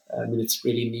read. I mean, it's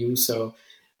really new, so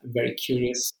I'm very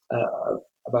curious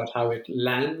about how it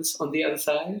lands on the other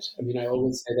side. I mean, I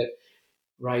always say that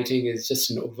writing is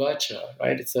just an overture,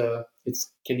 right? It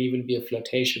can even be a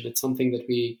flirtation. It's something that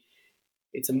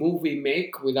it's a move we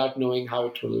make without knowing how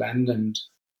it will land. And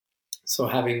so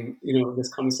having,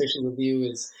 this conversation with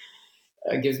you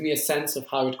gives me a sense of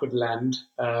how it could land.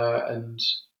 And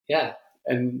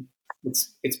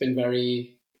it's been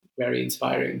very, very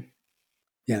inspiring.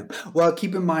 Yeah. Well,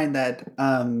 keep in mind that,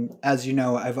 as you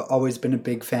know, I've always been a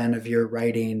big fan of your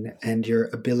writing and your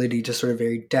ability to sort of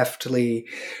very deftly,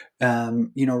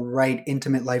 write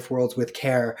intimate life worlds with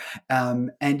care.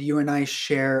 And you and I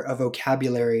share a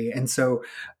vocabulary. And so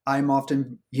I'm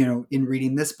often, in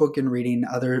reading this book and reading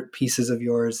other pieces of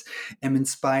yours, am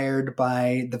inspired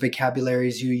by the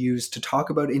vocabularies you use to talk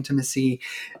about intimacy.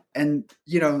 And,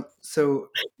 so...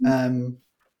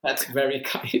 That's very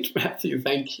kind, Matthew.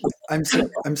 Thank you. I'm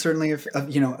certainly a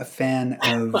fan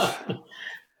of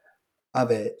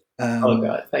it. Oh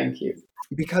God, thank you.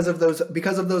 Because of those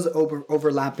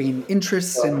overlapping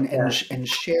interests and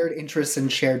shared interests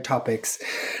and shared topics.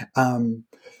 So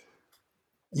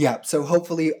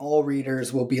hopefully all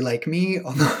readers will be like me,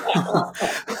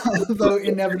 although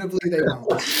inevitably they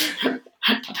won't.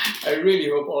 I really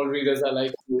hope all readers are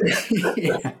like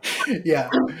you. Yeah.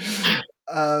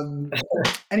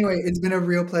 Anyway, it's been a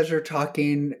real pleasure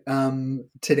talking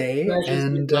today.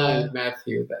 And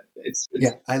Matthew,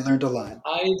 I learned a lot.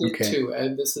 I did too,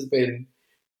 and this has been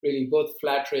really both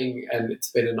flattering and it's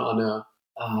been an honor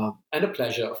and a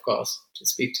pleasure, of course, to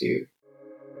speak to you.